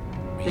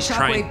 The He's shockwave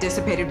trying-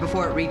 dissipated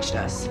before it reached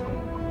us.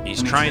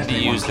 He's trying to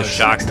use the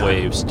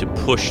shockwaves to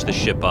push the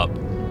ship up.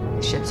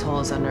 The ship's hull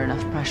is under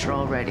enough pressure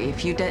already.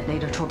 If you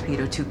detonate a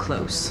torpedo too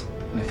close.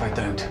 And if I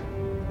don't?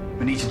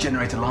 We need to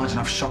generate a large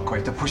enough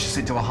shockwave to push us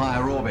into a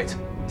higher orbit.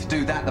 To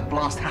do that, the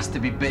blast has to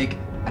be big,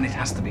 and it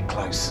has to be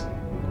close.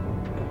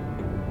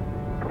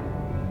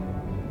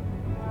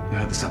 You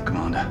heard the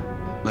sub-commander.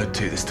 Load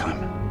 2 this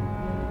time.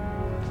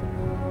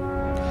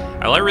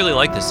 I really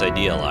like this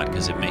idea a lot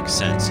because it makes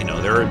sense. You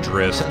know, they're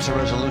adrift. Sensor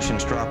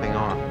resolution's dropping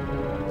off.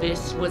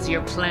 This was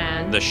your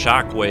plan? The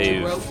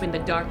shockwave, to grope in the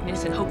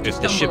darkness and hope to if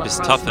the ship is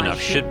tough enough,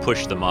 should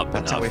push them up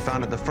enough. That's how we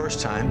found it the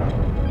first time.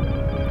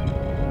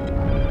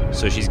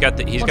 So he's got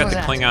the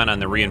Klingon on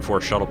the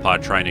reinforced shuttle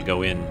pod trying to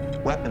go in.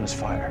 Weapons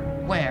fire.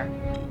 Where?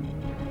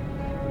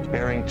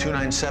 Bearing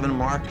 297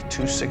 Mark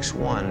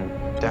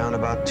 261, down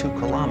about 2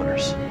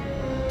 kilometers.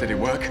 Did it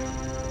work?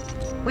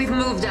 We've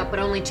moved up, but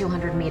only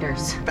 200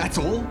 meters. That's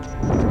all?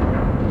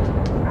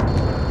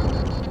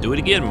 Do it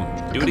again.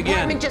 Do it again.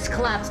 Compartment just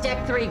collapsed.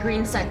 Deck 3,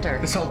 green sector.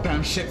 This whole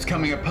damn ship's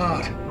coming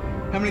apart.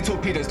 How many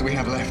torpedoes do we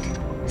have left?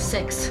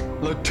 6.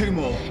 Load 2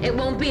 more. It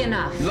won't be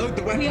enough. Load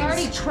the weapons. We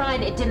already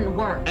tried. It didn't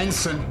work.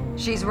 Ensign.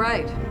 She's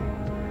right.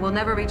 We'll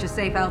never reach a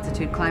safe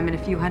altitude climbing a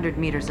few hundred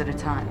meters at a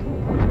time.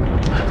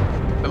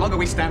 The longer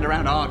we stand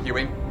around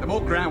arguing, the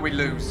more ground we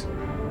lose.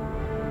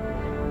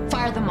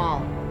 Fire them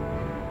all.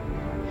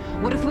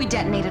 What if we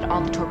detonated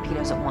all the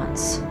torpedoes at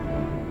once?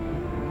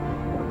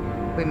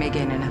 We may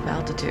gain enough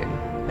altitude,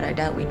 but I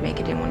doubt we'd make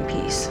it in one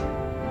piece.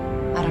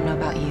 I don't know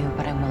about you,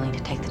 but I'm willing to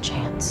take the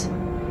chance.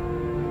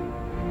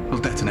 We'll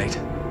detonate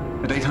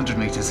at 800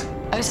 meters.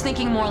 I was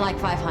thinking more like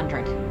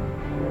 500.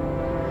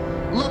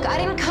 Look, I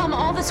didn't come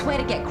all this way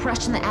to get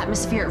crushed in the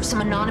atmosphere of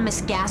some anonymous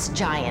gas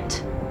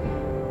giant.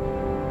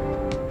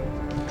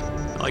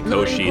 I like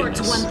Hoshi in Loading ports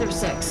this. 1 through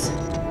 6.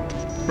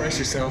 Brace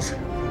yourselves.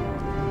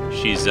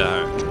 She's,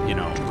 you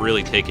know,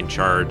 really taking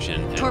charge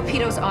and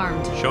Torpedoes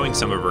armed. showing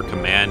some of her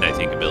command, I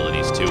think,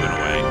 abilities too, in a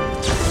way.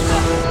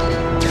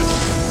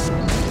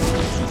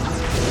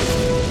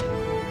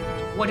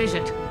 What is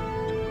it?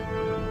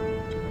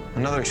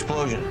 Another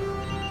explosion.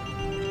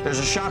 There's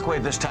a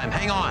shockwave this time.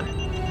 Hang on.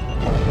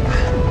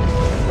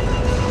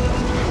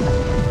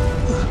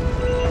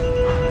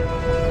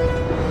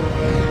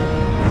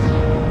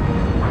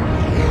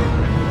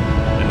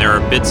 And there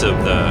are bits of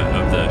the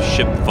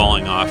ship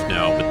falling off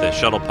now, but the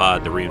shuttle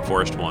pod, the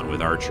reinforced one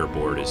with Archer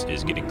aboard,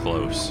 is getting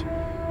close.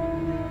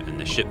 And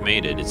the ship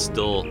made it. It's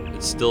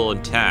still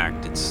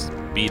intact. It's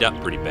beat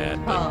up pretty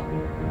bad. But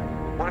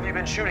What have you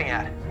been shooting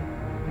at?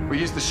 We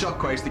used the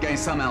shockwaves to gain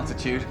some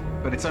altitude,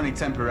 but it's only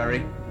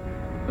temporary.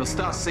 We'll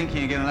start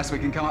sinking again unless we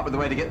can come up with a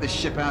way to get this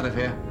ship out of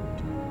here.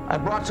 I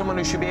brought someone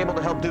who should be able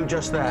to help do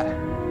just that.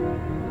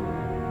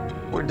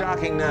 We're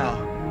docking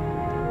now.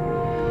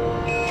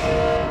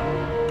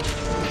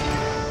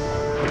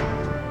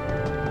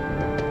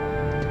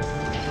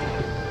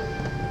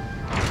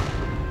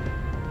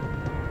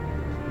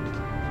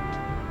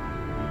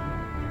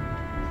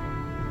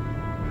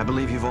 I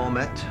believe you've all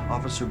met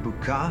Officer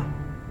Buka.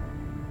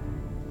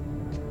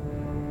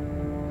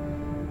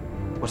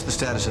 What's the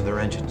status of their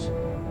engines?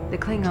 The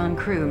Klingon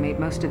crew made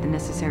most of the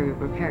necessary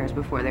repairs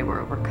before they were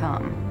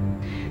overcome.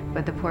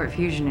 But the port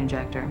fusion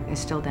injector is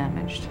still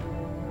damaged.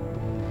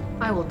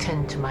 I will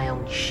tend to my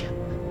own ship.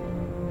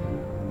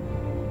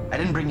 I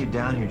didn't bring you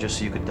down here just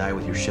so you could die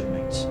with your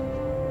shipmates.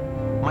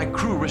 My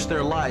crew risked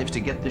their lives to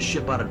get this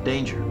ship out of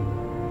danger.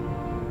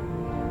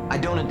 I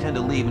don't intend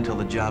to leave until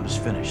the job is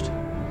finished.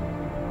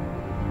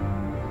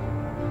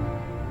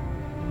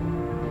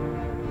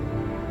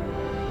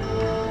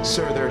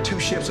 Sir, there are 2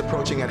 ships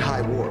approaching at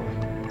high warp.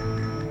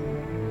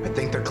 I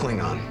think they're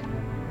Klingon.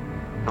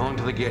 How long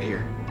till they get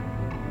here?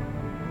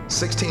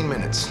 16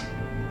 minutes.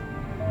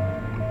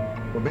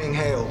 We're being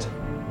hailed.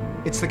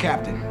 It's the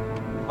captain.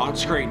 On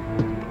screen.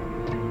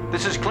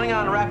 This is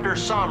Klingon Raptor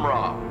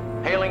Samra,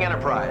 hailing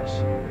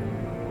Enterprise.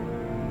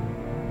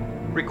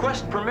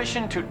 Request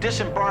permission to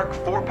disembark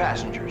 4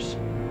 passengers.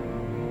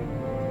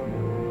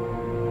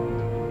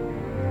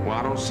 Well,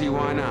 I don't see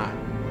why not.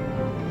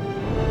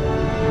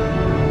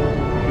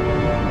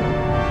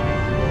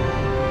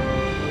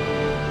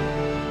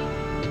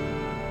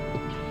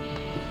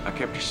 I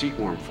kept your seat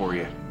warm for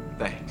you.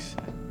 Thanks.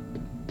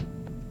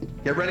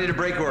 Get ready to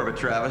break orbit,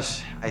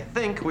 Travis. I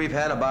think we've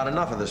had about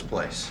enough of this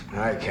place. All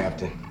right,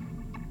 Captain.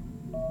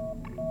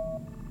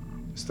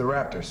 It's the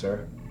Raptor,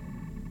 sir.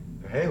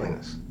 They're hailing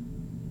us.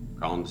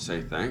 Call them to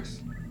say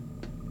thanks.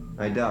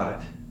 I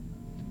doubt it.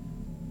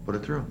 Put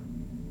it through.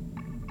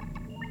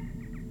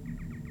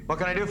 What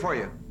can I do for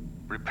you?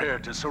 Prepare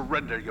to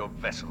surrender your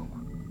vessel.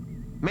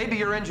 Maybe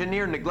your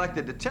engineer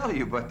neglected to tell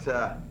you, but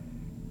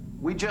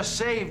we just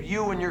saved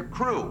you and your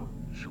crew.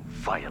 You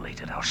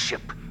violated our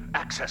ship,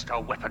 accessed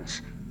our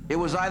weapons. It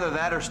was either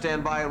that or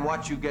stand by and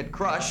watch you get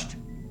crushed.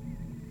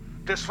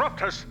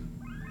 Disruptors!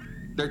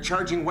 They're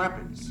charging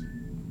weapons.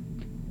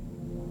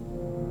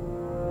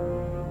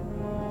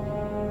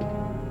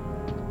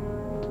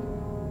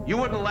 You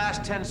wouldn't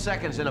last 10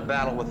 seconds in a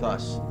battle with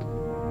us.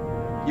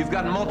 You've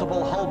got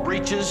multiple hull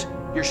breaches,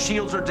 Your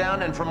shields are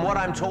down, and from what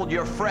I'm told,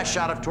 you're fresh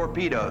out of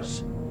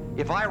torpedoes.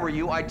 If I were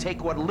you, I'd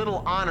take what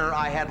little honor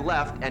I had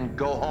left and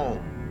go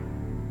home.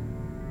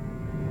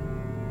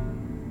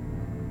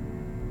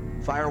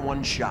 Fire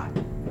one shot,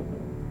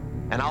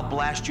 and I'll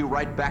blast you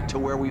right back to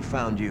where we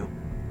found you.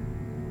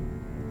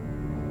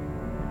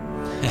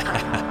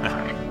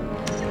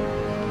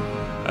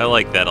 I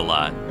like that a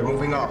lot. They're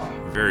moving off.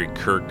 Very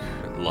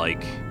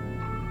Kirk-like.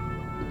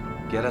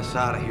 Get us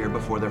out of here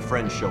before their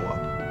friends show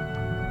up.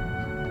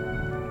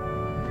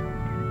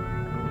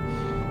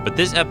 But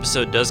this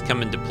episode does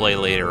come into play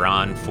later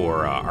on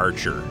for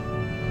Archer.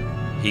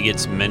 He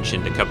gets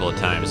mentioned a couple of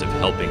times of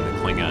helping the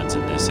Klingons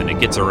in this, and it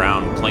gets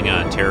around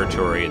Klingon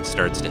territory and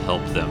starts to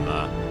help them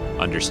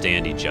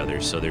understand each other.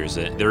 So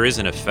there is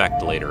an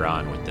effect later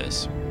on with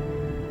this.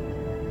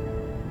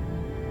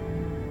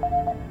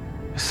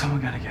 Is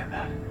someone gonna get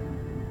that?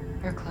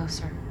 You're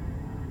closer.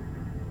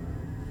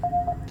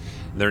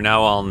 They're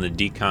now all in the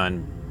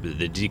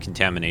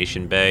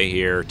decontamination bay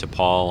here.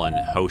 T'Pol and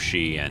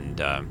Hoshi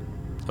and,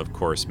 of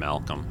course,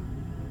 Malcolm.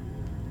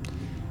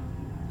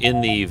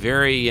 In the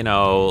very,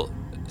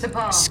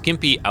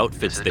 skimpy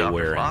outfits they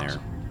wear in there.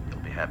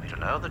 You'll be happy to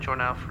know that you're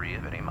now free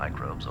of any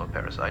microbes or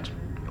parasites.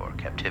 Your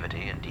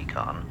captivity in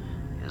decon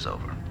is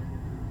over.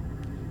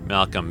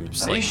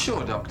 Malcolm's Are you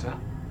sure, Doctor?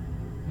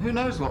 Who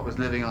knows what was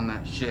living on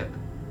that ship?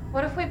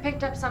 What if we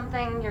picked up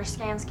something your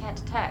scans can't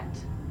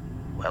detect?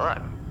 Well,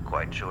 I'm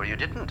quite sure you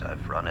didn't.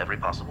 I've run every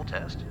possible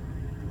test.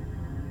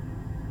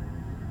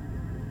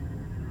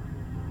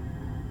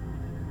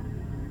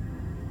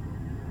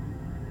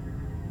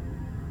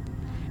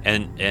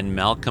 And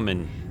Malcolm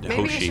and Maybe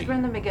Hoshi. you should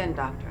run them again,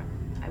 Doctor.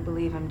 I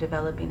believe I'm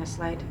developing a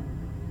slight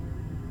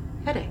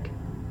headache.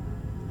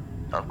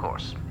 Of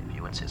course, if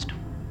you insist.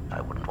 I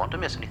wouldn't want to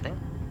miss anything.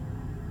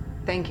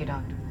 Thank you,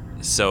 Doctor.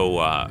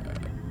 So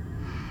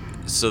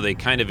they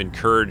kind of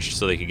encouraged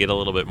so they could get a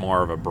little bit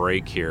more of a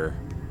break here.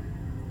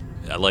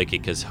 I like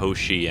it because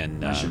Hoshi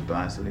and... I should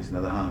buy us at least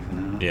another half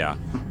an hour. Yeah.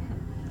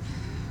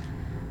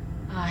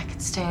 Oh, I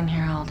could stay in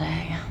here all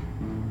day.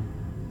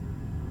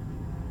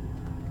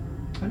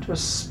 I went to a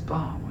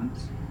spa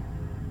once.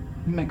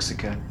 In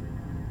Mexico.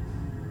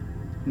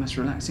 The most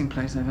relaxing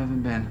place I've ever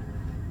been.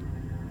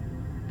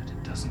 But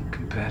it doesn't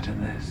compare to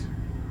this.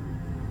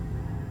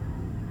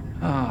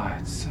 Oh,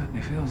 it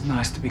certainly feels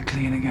nice to be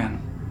clean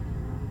again.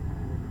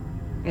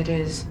 It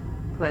is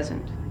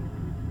pleasant.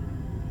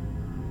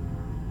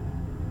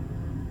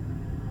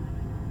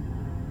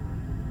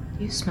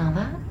 Do you smell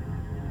that?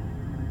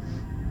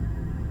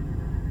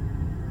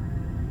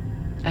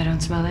 I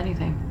don't smell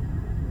anything.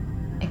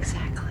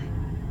 Exactly.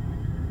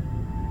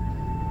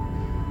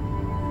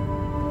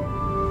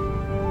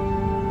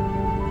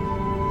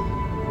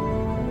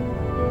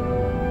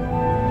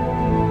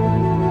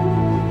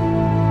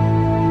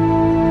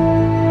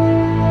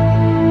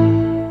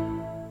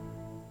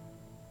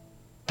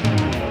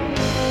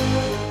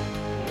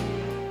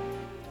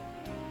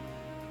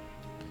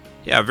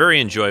 Yeah, very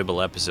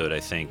enjoyable episode, I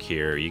think,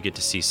 here. You get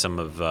to see some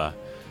of, the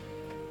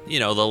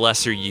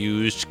lesser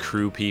used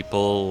crew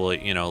people,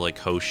 like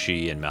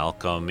Hoshi and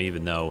Malcolm,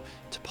 even though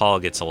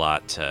T'Pol gets a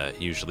lot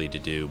usually to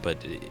do.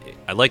 But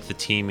I like the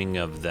teaming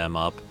of them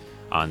up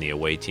on the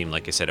away team.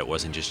 Like I said, it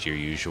wasn't just your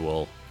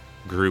usual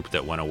group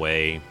that went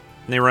away. And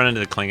they run into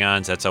the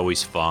Klingons. That's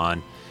always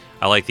fun.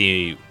 I like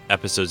the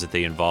episodes that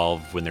they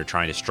involve when they're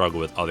trying to struggle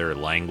with other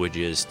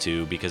languages,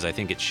 too, because I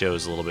think it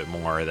shows a little bit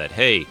more that,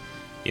 hey,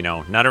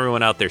 not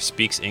everyone out there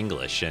speaks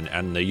English,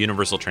 and the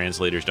universal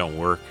translators don't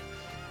work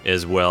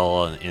as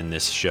well in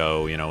this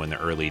show, in the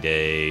early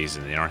days,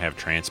 and they don't have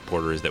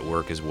transporters that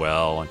work as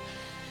well, and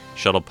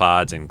shuttle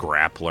pods and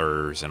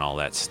grapplers and all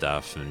that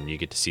stuff, and you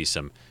get to see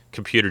some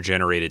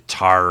computer-generated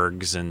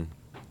targs, and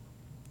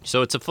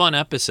so it's a fun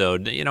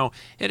episode.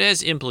 It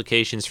has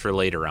implications for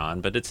later on,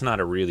 but it's not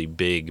a really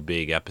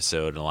big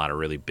episode and a lot of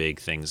really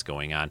big things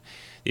going on.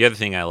 The other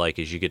thing I like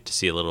is you get to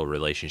see a little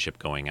relationship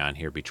going on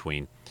here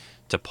between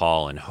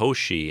T'Pol and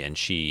Hoshi, and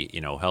she,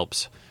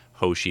 helps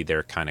Hoshi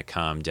there kind of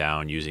calm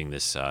down using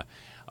this a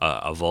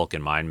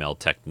Vulcan mind meld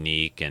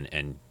technique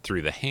and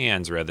through the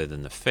hands rather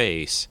than the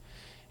face,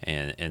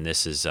 and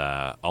this is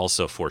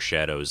also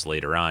foreshadows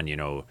later on.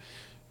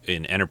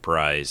 In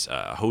Enterprise,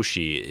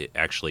 Hoshi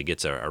actually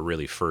gets a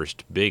really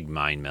first big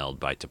mind meld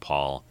by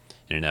T'Pol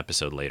in an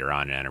episode later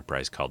on in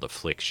Enterprise called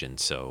Affliction.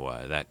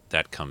 So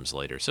that comes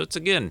later. So it's,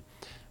 again,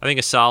 I think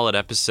a solid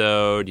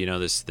episode.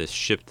 This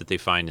ship that they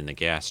find in the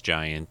gas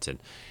giant, and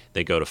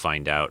they go to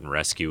find out and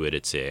rescue it.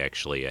 It's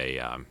actually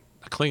a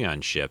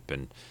Klingon ship,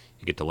 and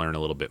you get to learn a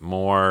little bit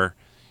more.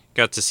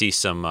 Got to see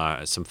some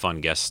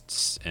fun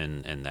guests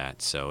in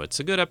that. So it's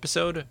a good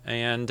episode,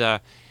 and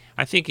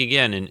I think,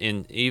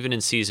 again, even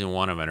in season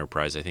 1 of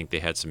Enterprise, I think they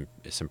had some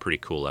pretty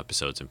cool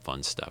episodes and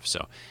fun stuff.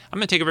 So I'm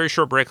going to take a very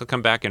short break. I'll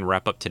come back and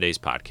wrap up today's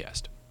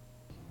podcast.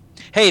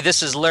 Hey,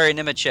 this is Larry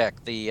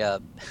Nemechek,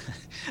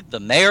 the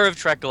mayor of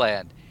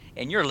Trekland,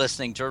 and you're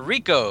listening to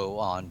Rico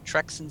on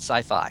Treks and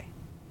Sci-Fi.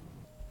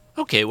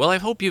 Okay, well, I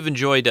hope you've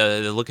enjoyed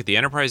the look at the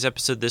Enterprise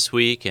episode this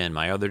week and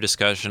my other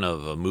discussion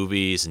of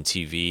movies and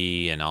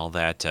TV and all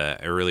that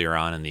earlier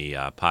on in the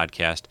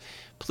podcast.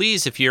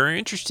 Please, if you're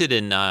interested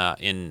in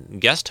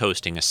guest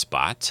hosting a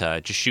spot,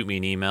 just shoot me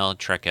an email,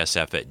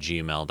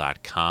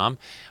 treksf@gmail.com.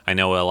 I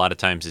know a lot of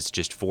times it's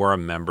just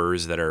forum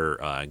members that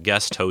are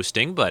guest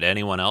hosting, but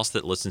anyone else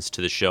that listens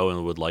to the show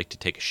and would like to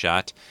take a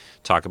shot,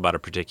 talk about a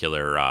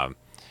particular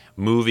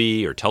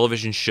movie or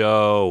television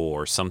show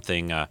or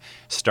something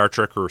Star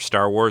Trek or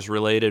Star Wars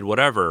related,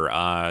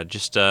 whatever,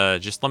 just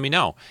let me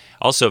know.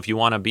 Also, if you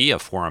want to be a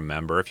forum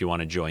member, if you want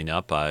to join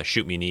up,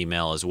 shoot me an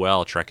email as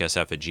well,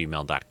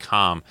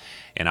 treksf@gmail.com,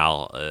 and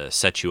I'll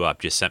set you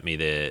up. Just send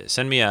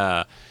me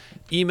a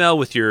email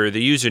with the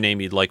username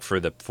you'd like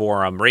for the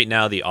forum. Right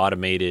now, the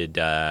automated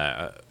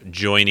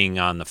joining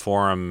on the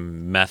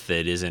forum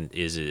method is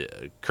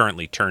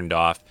currently turned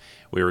off.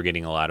 We were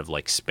getting a lot of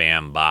like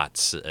spam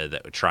bots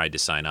that tried to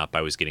sign up.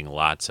 I was getting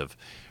lots of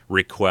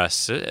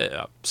requests.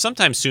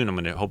 Sometime soon,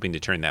 I'm hoping to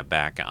turn that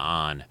back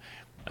on.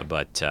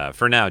 But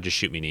for now, just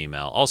shoot me an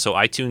email. Also,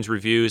 iTunes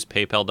reviews,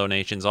 PayPal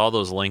donations, all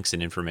those links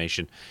and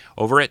information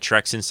over at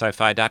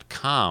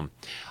treksinsci-fi.com.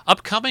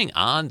 Upcoming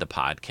on the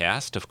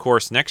podcast, of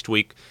course, next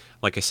week,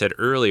 like I said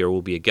earlier,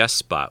 will be a guest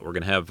spot. We're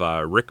going to have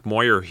Rick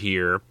Moyer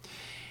here.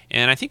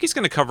 And I think he's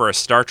going to cover a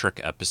Star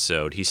Trek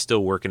episode. He's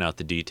still working out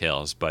the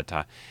details, but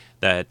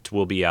that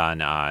will be on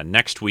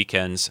next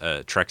weekend's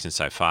Treks in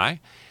Sci-Fi.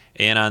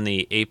 And on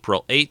the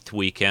April 8th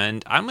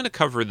weekend, I'm going to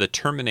cover the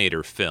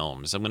Terminator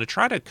films. I'm going to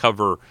try to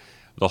cover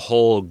the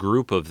whole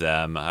group of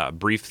them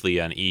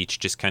briefly on each,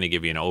 just kind of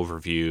give you an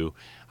overview,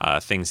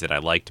 things that I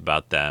liked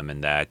about them,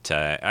 and that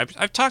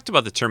I've talked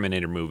about the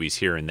Terminator movies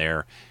here and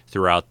there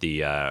throughout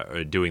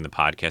the doing the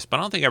podcast, but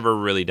I don't think I've ever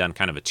really done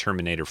kind of a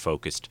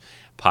Terminator-focused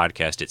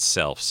podcast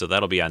itself. So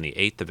that'll be on the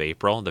 8th of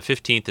April. The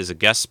 15th is a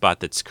guest spot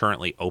that's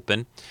currently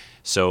open.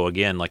 So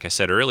again, like I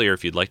said earlier,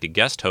 if you'd like to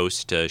guest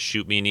host,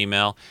 shoot me an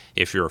email.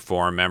 If you're a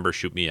forum member,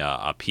 shoot me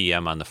a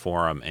PM on the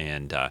forum,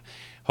 and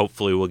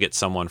hopefully we'll get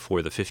someone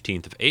for the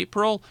 15th of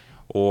April,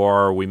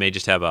 or we may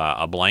just have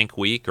a blank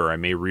week, or I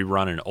may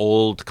rerun an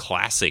old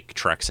classic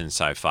Treks in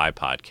Sci-Fi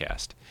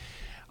podcast.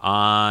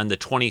 On the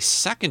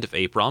 22nd of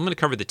April, I'm going to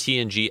cover the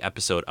TNG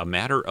episode, A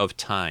Matter of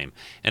Time,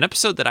 an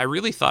episode that I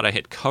really thought I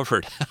had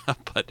covered,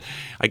 but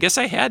I guess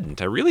I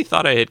hadn't. I really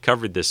thought I had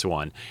covered this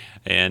one,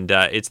 and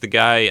it's the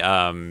guy,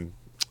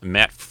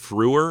 Matt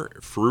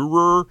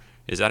Frewer.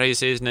 Is that how you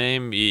say his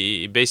name?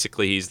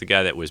 Basically, he's the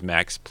guy that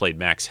played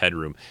Max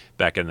Headroom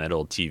back in that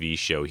old TV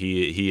show.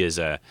 He is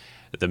the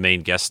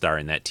main guest star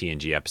in that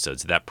TNG episode,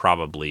 so that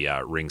probably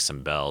rings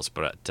some bells,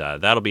 but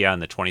that'll be on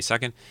the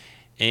 22nd.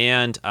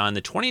 And on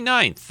the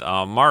 29th,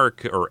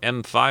 Mark, or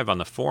M5 on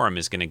the forum,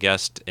 is going to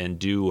guest and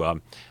do a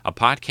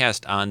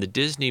podcast on the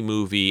Disney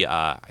movie.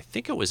 I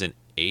think it was an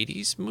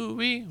 80s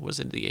movie.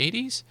 Was it the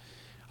 80s?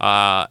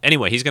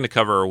 Anyway, he's going to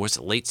cover, was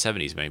it late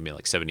 70s, maybe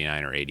like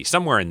 79 or 80,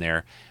 somewhere in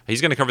there.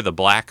 He's going to cover The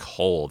Black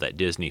Hole, that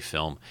Disney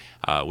film,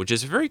 which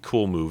is a very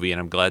cool movie,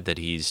 and I'm glad that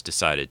he's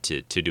decided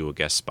to do a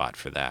guest spot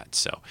for that.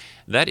 So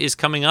that is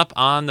coming up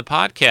on the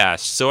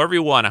podcast. So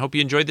everyone, I hope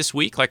you enjoyed this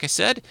week. Like I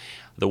said,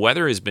 the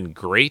weather has been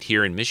great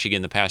here in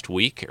Michigan the past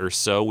week or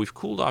so. We've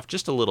cooled off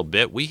just a little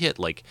bit. We hit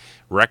like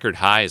record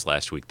highs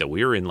last week, though.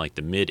 We were in like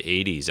the mid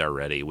 80s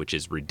already, which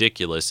is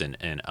ridiculous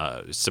and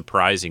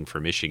surprising for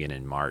Michigan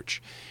in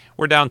March.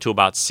 We're down to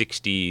about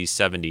 60,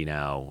 70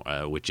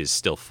 now, which is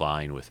still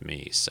fine with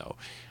me. So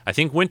I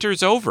think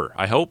winter's over,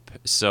 I hope.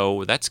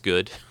 So that's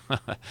good.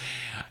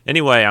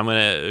 Anyway, I'm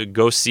going to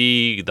go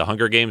see The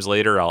Hunger Games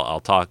later. I'll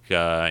talk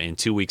in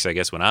 2 weeks, I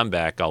guess, when I'm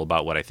back, all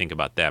about what I think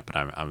about that. But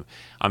I'm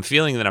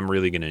feeling that I'm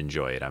really going to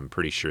enjoy it. I'm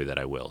pretty sure that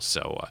I will.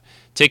 So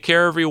take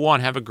care, everyone.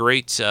 Have a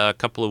great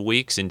couple of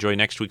weeks. Enjoy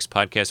next week's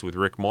podcast with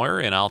Rick Moyer,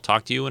 and I'll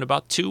talk to you in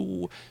about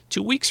two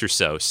weeks or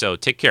so. So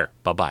take care.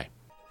 Bye-bye.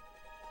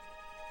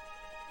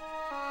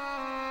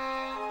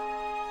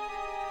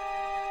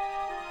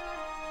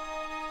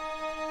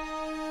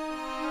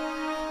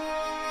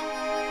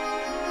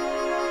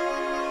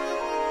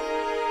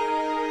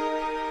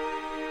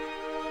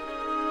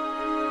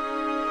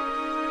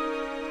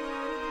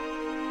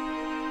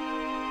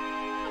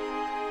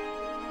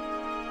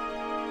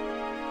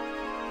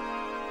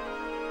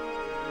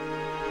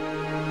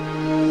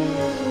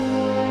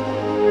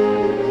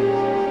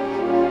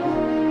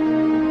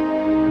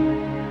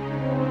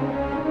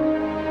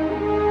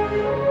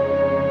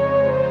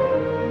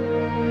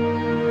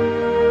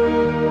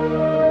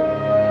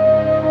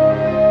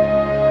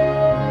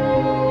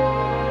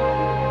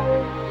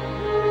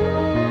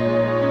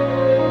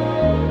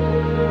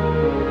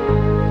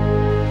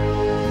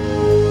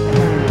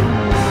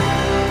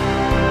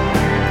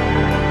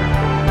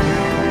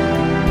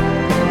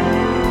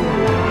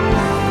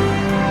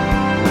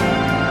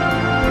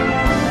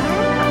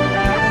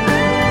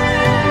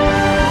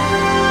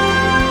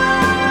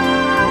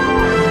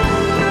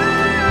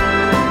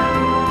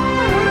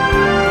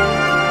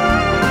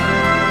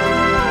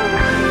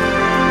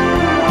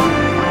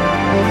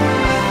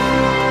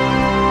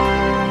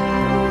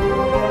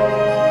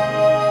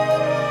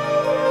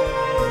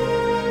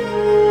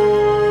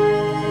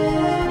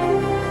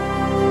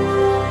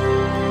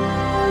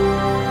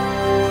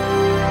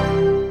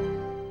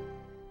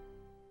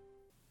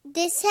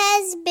 This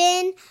has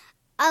been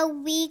a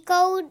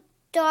Rico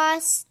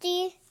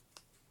Dorsey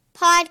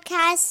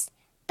podcast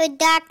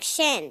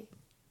production.